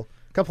couple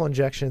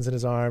injections in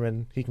his arm,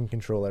 and he can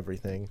control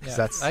everything. 'Cause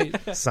that's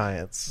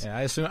science.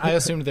 Yeah, I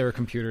assumed they were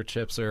computer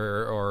chips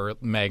or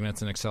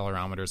magnets and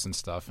accelerometers and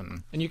stuff,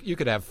 and you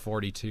could have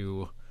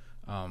 42,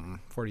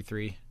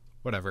 43,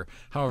 whatever,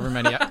 however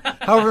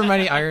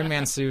many Iron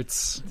Man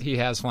suits he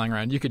has flying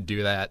around. You could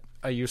do that.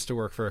 I used to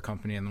work for a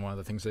company, and one of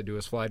the things they do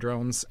is fly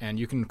drones, and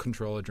you can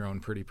control a drone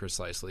pretty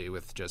precisely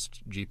with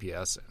just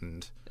GPS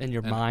and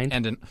your mind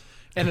and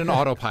an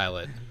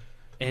autopilot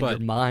and your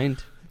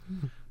mind.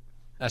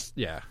 That's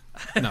no.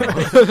 I'm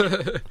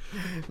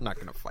not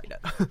going to fight it.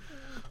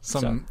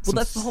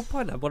 That's the whole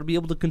point. I want to be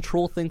able to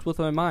control things with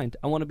my mind.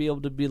 I want to be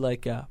able to be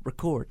like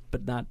record,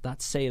 but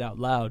not say it out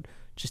loud.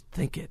 Just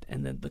think it,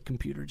 and then the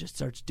computer just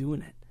starts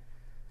doing it.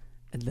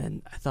 And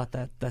then I thought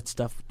that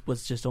stuff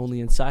was just only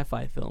in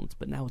sci-fi films,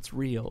 but now it's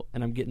real,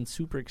 and I'm getting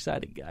super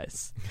excited,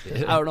 guys.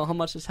 I don't know how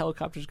much this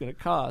helicopter is going to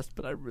cost,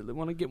 but I really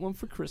want to get one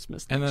for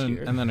Christmas next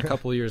year. And then a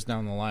couple of years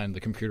down the line,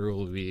 the computer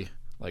will be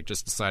like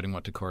just deciding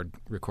what to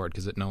record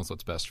because it knows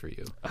what's best for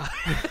you.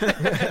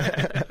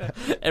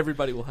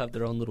 Everybody will have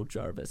their own little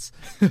Jarvis.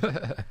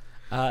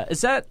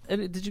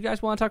 Did you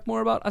guys want to talk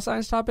more about a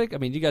science topic? I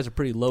mean, you guys are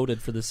pretty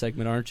loaded for this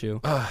segment, aren't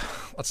you?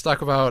 Let's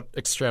talk about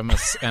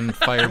extremis and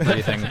fire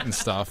breathing and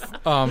stuff.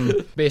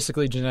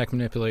 Basically, genetic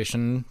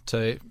manipulation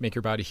to make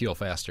your body heal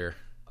faster.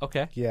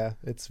 Okay. Yeah,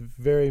 it's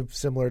very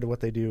similar to what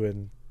they do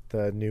in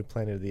the new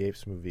Planet of the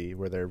Apes movie,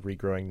 where they're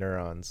regrowing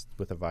neurons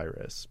with a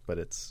virus, but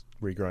it's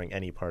regrowing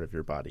any part of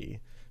your body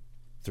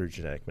through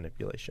genetic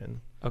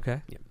manipulation.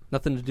 Okay. Yep.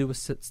 Nothing to do with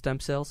stem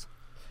cells?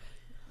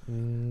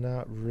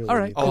 Not really. All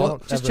right,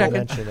 cool. Just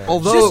checking.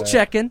 Although, just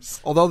checking.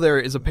 Although there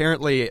is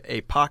apparently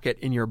a pocket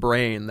in your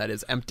brain that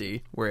is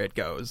empty where it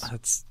goes.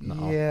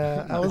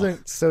 Yeah, I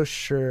wasn't so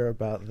sure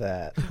about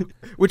that.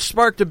 Which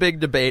sparked a big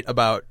debate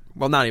about,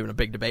 well, not even a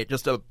big debate,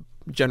 just a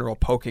general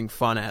poking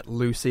fun at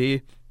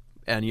Lucy,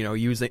 and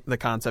using the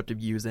concept of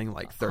using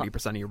like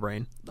 30% of your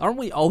brain. Aren't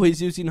we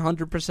always using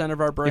 100% of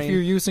our brain? If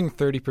you're using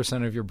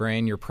 30% of your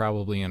brain, you're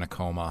probably in a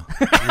coma.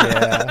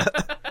 Yeah.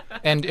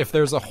 And if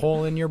there's a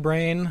hole in your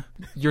brain,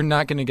 you're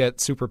not going to get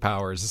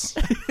superpowers.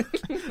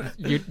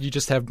 You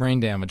just have brain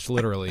damage,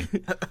 literally.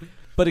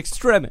 But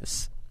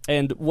Extremis,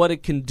 and what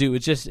it can do, it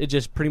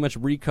just pretty much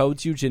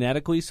recodes you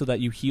genetically so that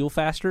you heal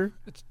faster.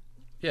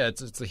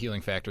 It's a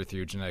healing factor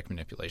through genetic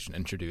manipulation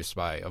introduced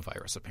by a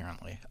virus,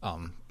 apparently.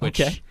 Which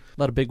okay,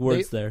 a lot of big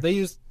words there. They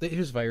use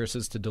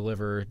viruses to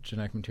deliver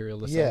genetic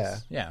material to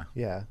cells.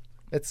 Yeah.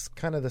 It's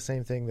kind of the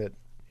same thing that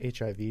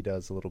HIV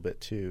does a little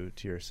bit too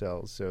to your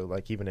cells. So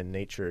like even in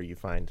nature you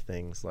find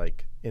things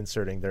like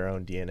inserting their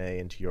own DNA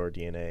into your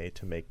DNA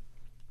to make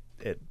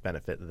it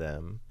benefit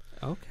them.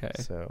 Okay.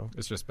 So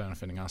it's just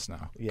benefiting us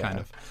now, yeah. kind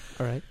of.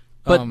 All right.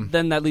 But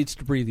then that leads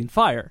to breathing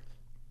fire,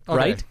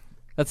 right?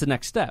 That's the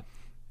next step.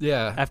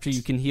 Yeah. After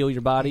you can heal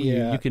your body,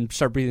 you can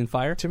start breathing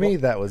fire. To me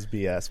that was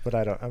BS, but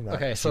I'm not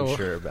too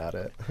sure about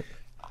it.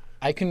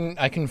 I can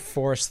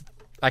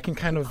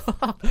kind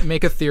of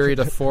make a theory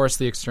to force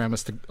the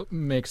Extremis to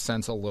make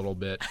sense a little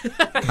bit.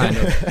 Kind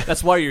of.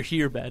 That's why you're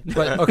here, Ben.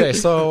 But okay,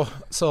 so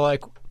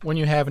like when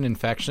you have an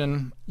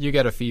infection, you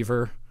get a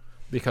fever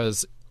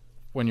because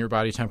when your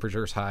body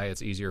temperature is high,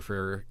 it's easier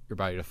for your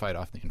body to fight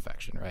off the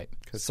infection, right?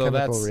 Because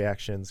chemical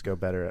reactions go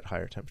better at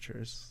higher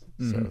temperatures.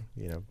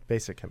 Mm-hmm. So,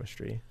 basic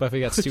chemistry. But if it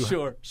gets too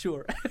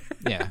sure.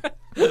 Yeah.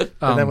 And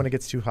then when it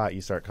gets too hot,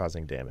 you start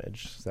causing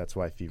damage. So that's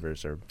why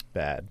fevers are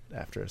bad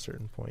after a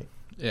certain point.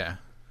 Yeah.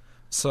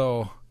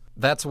 So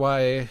that's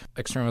why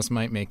Extremis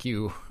might make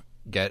you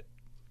get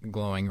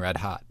glowing red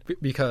hot.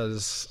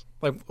 Because,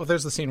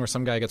 there's the scene where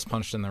some guy gets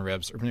punched in the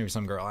ribs, or maybe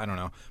some girl, I don't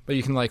know. But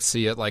you can,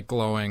 see it,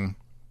 glowing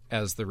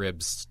as the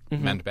ribs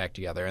mend back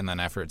together, and then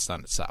after it's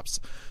done, it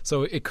stops.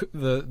 So it could,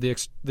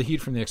 the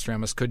heat from the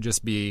Extremis could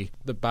just be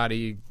the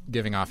body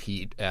giving off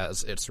heat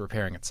as it's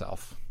repairing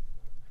itself.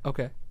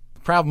 Okay. The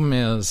problem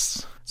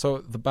is, so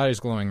the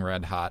body's glowing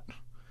red hot,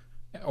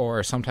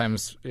 or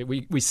sometimes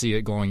we see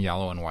it glowing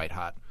yellow and white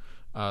hot.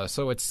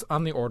 So it's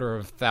on the order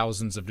of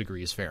thousands of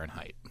degrees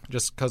Fahrenheit,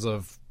 just because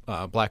of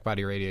black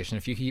body radiation.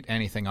 If you heat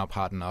anything up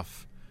hot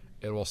enough,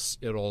 it'll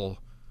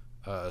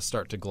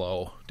start to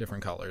glow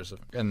different colors,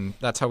 and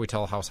that's how we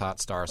tell how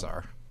hot stars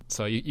are.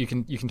 So you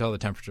can tell the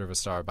temperature of a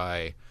star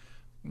by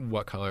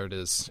what color it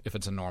is. If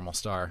it's a normal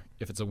star,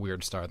 if it's a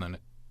weird star, then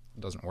it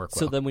doesn't work well.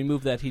 So then we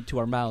move that heat to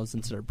our mouths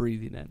and start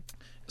breathing in.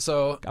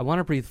 So I want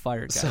to breathe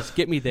fire, guys.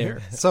 Get me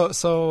there.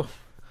 So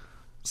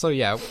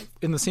yeah,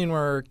 in the scene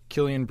where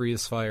Killian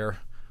breathes fire,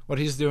 what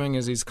he's doing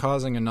is he's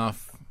causing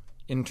enough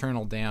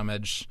internal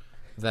damage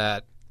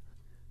that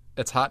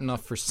it's hot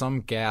enough for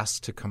some gas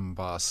to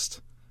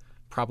combust,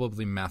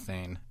 probably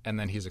methane, and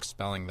then he's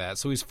expelling that.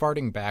 So he's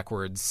farting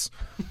backwards,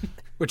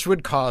 which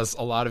would cause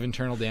a lot of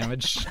internal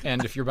damage,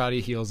 and if your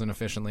body heals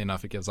inefficiently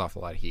enough, it gives off a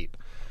lot of heat.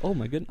 Oh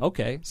my goodness.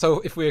 Okay.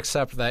 So if we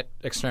accept that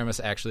Extremis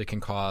actually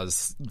can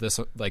cause this,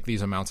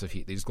 these amounts of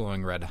heat, these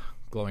glowing red,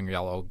 glowing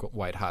yellow,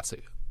 white hot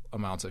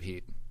amounts of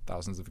heat,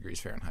 thousands of degrees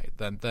Fahrenheit,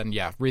 then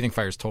yeah, breathing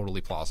fire is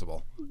totally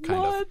plausible.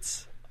 Kind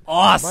of.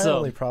 Awesome. My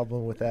only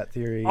problem with that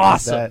theory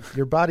is that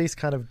your body's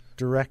kind of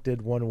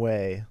directed one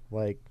way.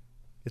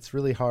 It's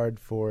really hard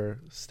for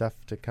stuff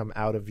to come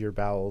out of your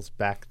bowels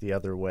back the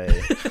other way.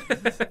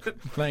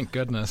 Thank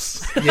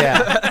goodness.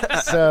 Yeah.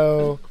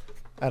 So,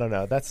 I don't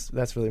know. That's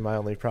really my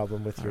only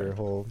problem with your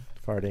whole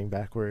farting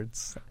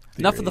backwards theory.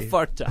 Enough of the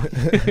fart talk.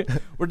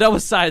 We're done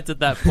with science at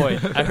that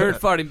point. I heard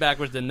farting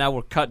backwards, and now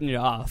we're cutting you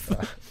off.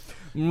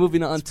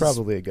 Moving on. It's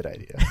probably a good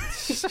idea.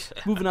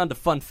 Moving on to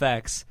fun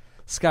facts.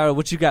 Skylar,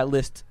 what you got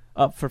list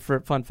up for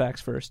fun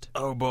facts first?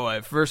 Oh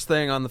boy, first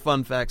thing on the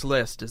fun facts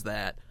list is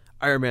that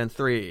Iron Man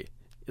 3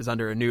 is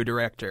under a new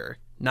director.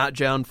 Not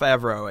Jon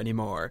Favreau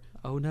anymore.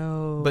 Oh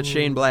no. But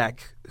Shane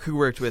Black, who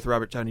worked with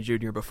Robert Downey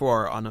Jr.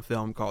 before on a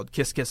film called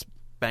Kiss Kiss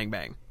Bang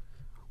Bang,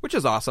 which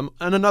is awesome,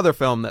 and another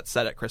film that's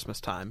set at Christmas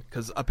time,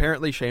 because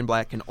apparently Shane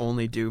Black can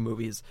only do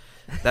movies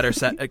that are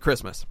set at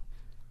Christmas,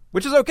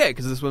 which is okay,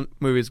 because this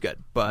movie is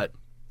good, but...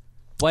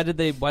 Why did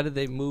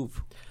they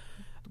move?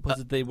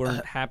 Was it they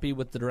weren't happy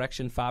with the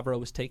direction Favreau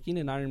was taking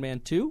in Iron Man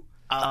 2?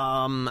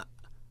 I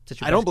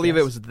don't believe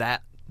it was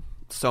that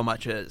so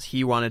much as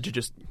he wanted to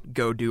just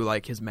go do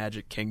his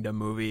Magic Kingdom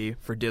movie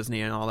for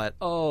Disney and all that.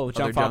 Oh,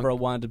 Jon Favreau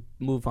wanted to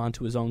move on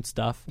to his own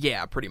stuff.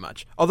 Yeah, pretty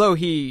much. Although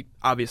he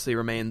obviously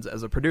remains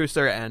as a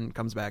producer and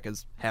comes back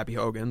as Happy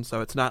Hogan,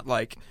 so it's not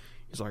like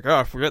he's like,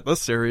 oh, forget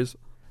this series.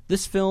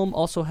 This film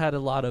also had a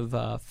lot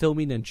of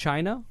filming in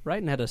China, right?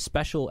 And had a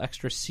special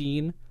extra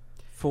scene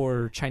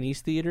for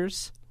Chinese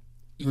theaters,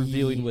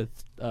 revealing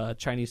with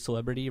Chinese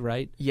celebrity,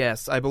 right?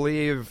 Yes, I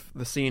believe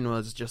the scene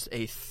was just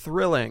a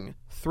thrilling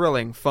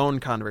phone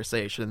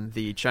conversation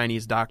the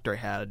Chinese doctor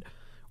had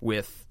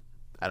with,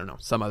 I don't know,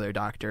 some other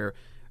doctor.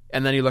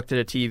 And then he looked at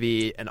a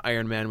TV and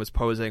Iron Man was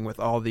posing with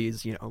all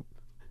these,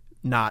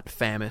 not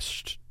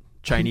famished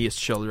Chinese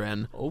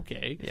children.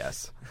 Okay.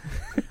 Yes.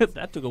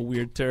 That took a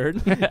weird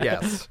turn.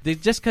 Yes.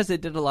 Just because they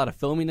did a lot of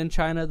filming in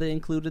China, they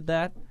included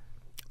that?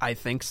 I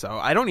think so.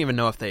 I don't even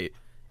know if they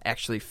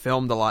actually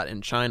filmed a lot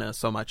in China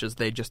so much as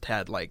they just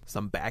had like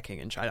some backing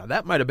in China.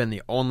 That might have been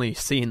the only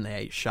scene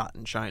they shot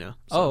in China.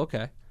 So, Oh,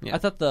 okay. Yeah. I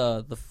thought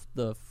the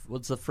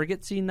was the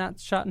frigate scene not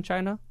shot in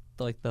China?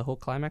 The whole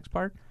climax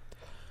part?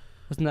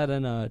 Wasn't that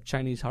in a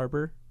Chinese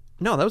harbor?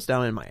 No, that was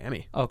down in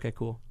Miami. Okay,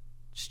 cool.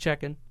 Just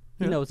checking.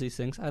 He Yeah. knows these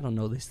things. I don't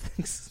know these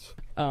things.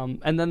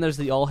 And then there's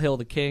the All Hail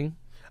the King.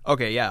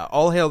 Okay, yeah.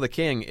 All Hail the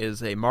King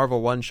is a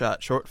Marvel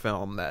one-shot short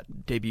film that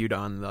debuted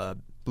on the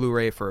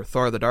Blu-ray for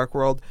Thor: The Dark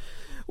World,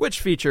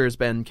 which features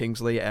Ben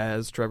Kingsley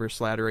as Trevor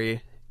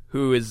Slattery,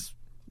 who is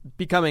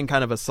becoming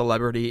kind of a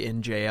celebrity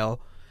in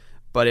jail,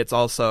 but it's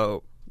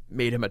also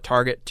made him a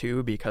target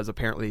too because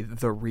apparently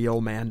the real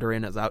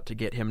Mandarin is out to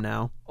get him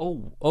now.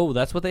 Oh,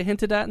 that's what they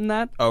hinted at in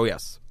that? Oh,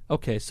 yes.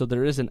 Okay, so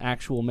there is an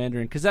actual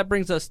Mandarin. Because that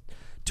brings us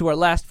to our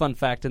last fun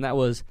fact, and that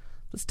was,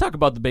 let's talk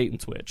about the bait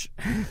and switch.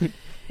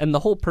 And the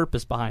whole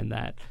purpose behind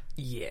that.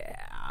 Yeah.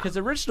 Because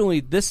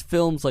originally, this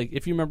film's like,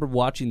 if you remember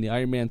watching the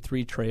Iron Man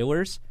 3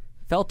 trailers,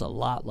 felt a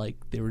lot like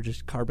they were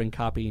just carbon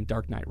copying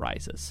Dark Knight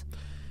Rises.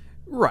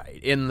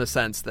 Right, in the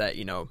sense that,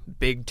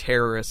 big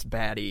terrorist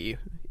baddie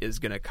is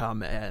going to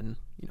come and,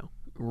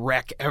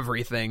 wreck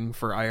everything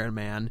for Iron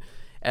Man.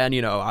 And,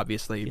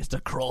 obviously... He has to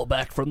crawl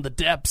back from the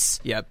depths.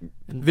 Yep.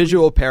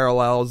 Visual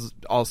parallels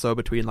also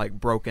between,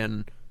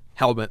 broken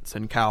helmets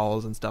and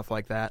cowls and stuff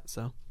like that,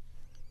 so...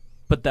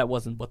 But that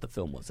wasn't what the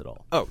film was at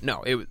all. Oh,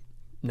 no, it was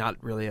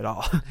not really at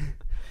all.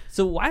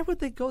 So why would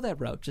they go that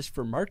route? Just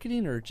for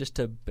marketing or just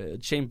to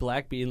Shane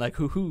Black being like,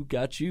 hoo-hoo,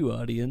 got you,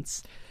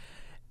 audience?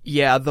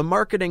 Yeah, the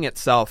marketing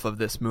itself of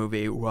this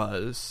movie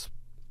was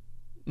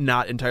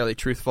not entirely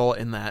truthful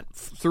in that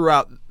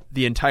throughout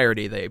the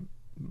entirety they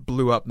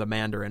blew up the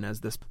Mandarin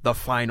as the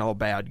final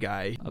bad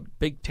guy. A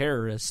big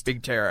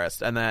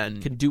terrorist. And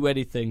then... Can do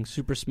anything,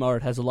 super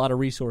smart, has a lot of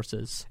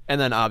resources. And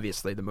then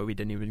obviously the movie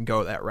didn't even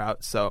go that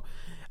route, so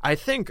I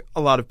think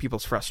a lot of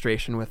people's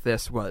frustration with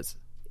this was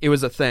it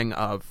was a thing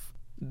of...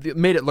 It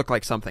made it look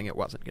like something it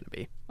wasn't going to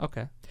be.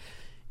 Okay.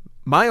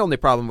 My only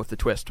problem with the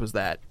twist was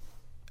that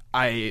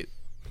I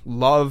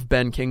love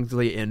Ben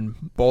Kingsley in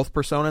both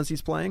personas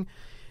he's playing,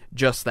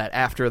 just that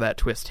after that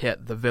twist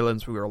hit, the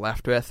villains we were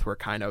left with were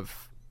kind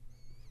of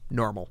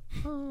normal.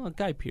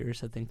 Guy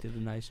Pearce, I think, did a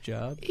nice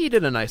job. He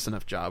did a nice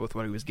enough job with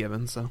what he was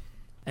given, so...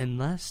 And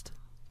last,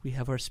 we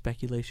have our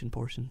speculation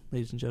portion,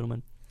 ladies and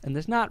gentlemen. And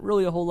there's not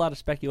really a whole lot of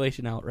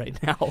speculation out right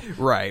now.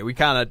 Right, we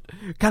kind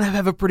of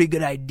have a pretty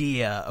good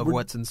idea of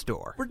what's in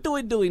store. We're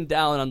doing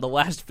down on the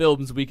last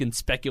films we can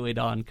speculate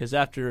on, because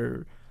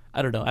after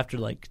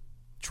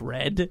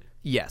Dread,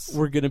 yes,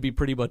 we're going to be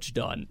pretty much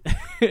done.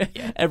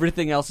 Yeah.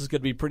 Everything else is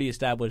going to be pretty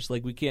established.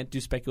 Like, we can't do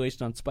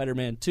speculation on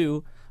Spider-Man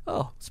 2.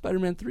 Oh,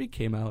 Spider-Man 3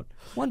 came out.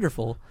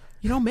 Wonderful.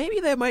 Maybe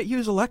they might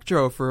use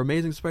Electro for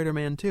Amazing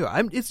Spider-Man 2.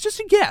 It's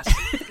just a guess.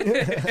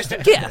 Just a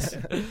guess.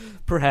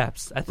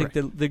 Perhaps. I think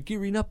they're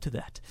gearing up to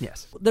that.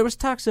 Yes. There was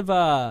talks of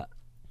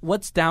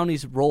what's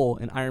Downey's role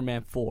in Iron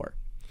Man 4.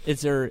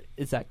 Is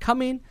that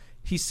coming?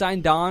 He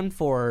signed on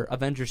for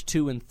Avengers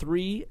 2 and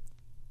 3,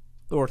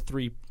 or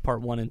 3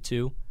 Part 1 and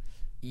 2.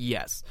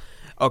 Yes.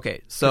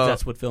 Okay, so...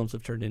 that's what films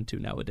have turned into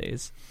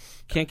nowadays.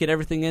 Can't get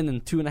everything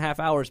in 2.5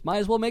 hours. Might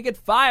as well make it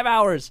 5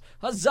 hours.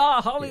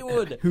 Huzzah,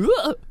 Hollywood!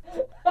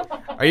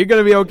 Are you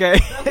going to be okay?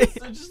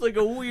 It's just like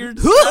a weird...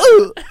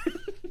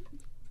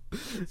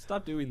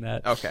 Stop doing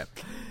that. Okay.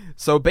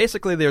 So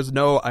basically there's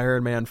no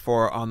Iron Man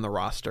 4 on the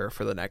roster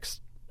for the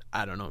next,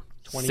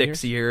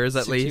 6 years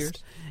at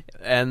least.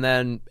 And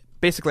then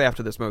basically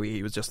after this movie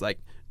he was just like,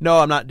 no,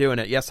 I'm not doing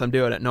it. Yes, I'm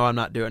doing it. No, I'm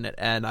not doing it.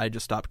 And I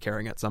just stopped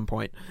caring at some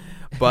point.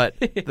 But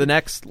the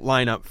next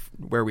lineup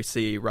where we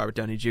see Robert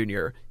Downey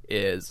Jr.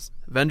 is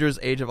Avengers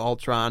Age of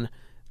Ultron.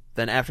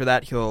 Then after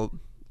that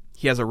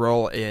he has a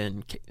role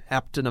in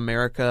Captain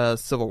America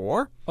Civil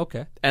War.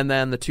 Okay. And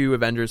then the 2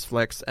 Avengers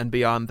flicks, and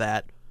beyond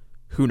that,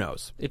 who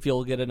knows? If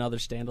you'll get another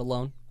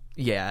standalone.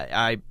 Yeah,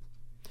 I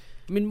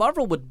mean,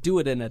 Marvel would do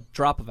it in a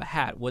drop of a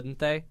hat, wouldn't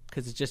they?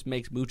 Because it just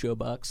makes mucho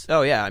bucks.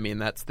 Oh, yeah. I mean,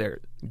 that's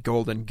their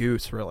golden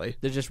goose, really.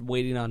 They're just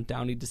waiting on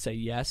Downey to say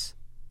yes.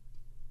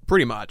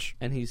 Pretty much.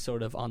 And he's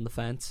sort of on the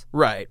fence.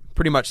 Right.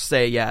 Pretty much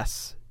say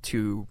yes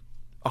to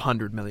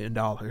 $100 million.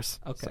 Okay.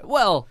 So.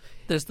 Well,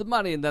 there's the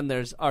money, and then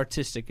there's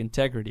artistic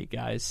integrity,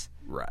 guys.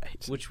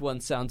 Right. Which one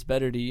sounds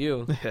better to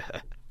you?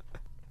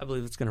 I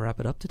believe it's going to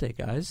wrap it up today,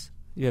 guys.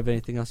 You have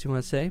anything else you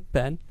want to say?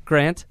 Ben?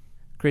 Grant?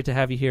 Great to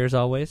have you here, as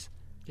always.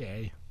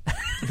 Yay.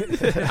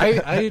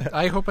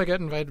 I hope I get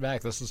invited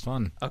back. This is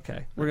fun.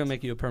 Okay. We're going to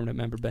make you a permanent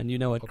member, Ben. You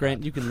know it.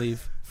 Grant, you can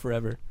leave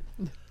forever.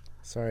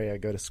 Sorry, I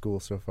go to school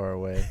so far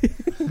away.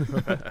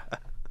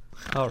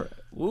 All right.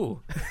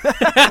 Ooh.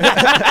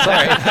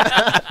 Sorry.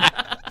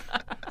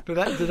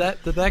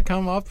 Did that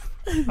come up?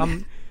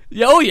 Oh,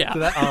 yeah.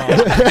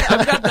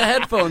 I've got the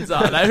headphones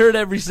on. I heard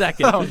every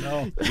second. Oh,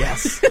 no.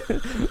 Yes.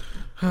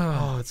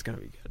 Oh, it's going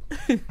to be good.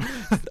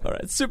 All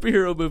right.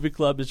 Superhero Movie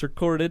Club is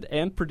recorded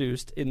and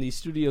produced in the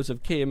studios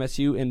of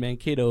KMSU in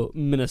Mankato,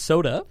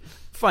 Minnesota.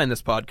 Find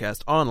this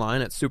podcast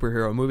online at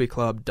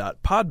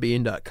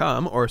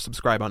superheromovieclub.podbean.com or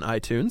subscribe on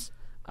iTunes.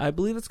 I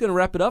believe it's going to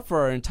wrap it up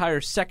for our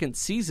entire second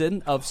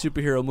season of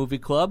Superhero Movie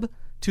Club.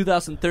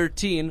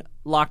 2013,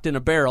 locked in a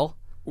barrel.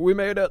 We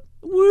made it.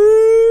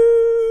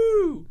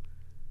 Woo!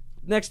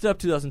 Next up,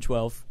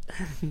 2012.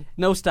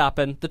 No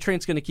stopping. The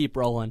train's going to keep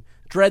rolling.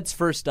 Dread's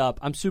first up.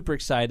 I'm super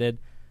excited.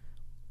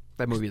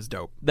 That movie is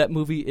dope. That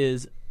movie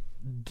is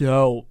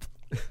dope.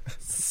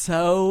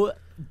 So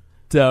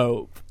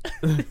dope.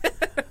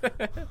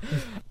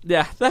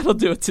 Yeah, that'll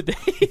do it today.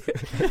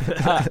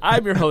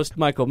 I'm your host,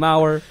 Michael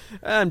Maurer.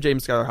 I'm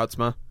James Schuyler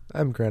Hutzma.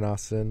 I'm Grant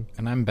Austin.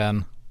 And I'm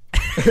Ben.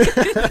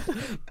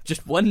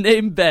 Just one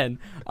name, Ben.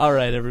 All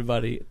right,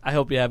 everybody. I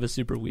hope you have a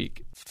super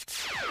week.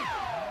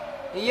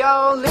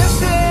 Yo,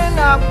 listen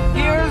up,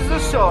 here's the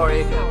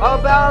story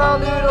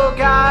about a little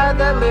guy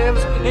that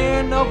lives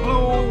in a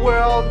blue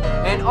world.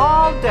 And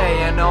all day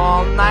and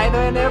all night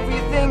and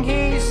everything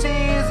he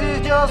sees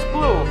is just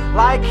blue.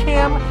 Like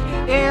him,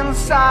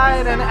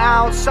 inside and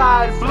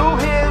outside. Blue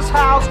his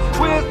house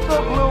with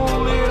a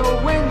blue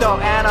little window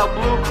and a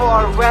blue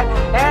Corvette.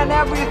 And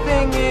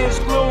everything is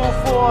blue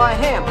for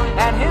him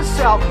and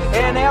himself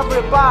and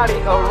everybody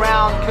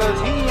around.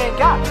 Cause he ain't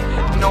got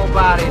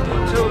nobody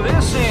to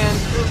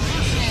listen.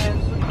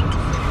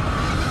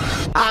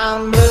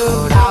 I'm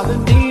blue, I've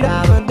been deed,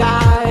 I've been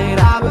died,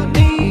 I've been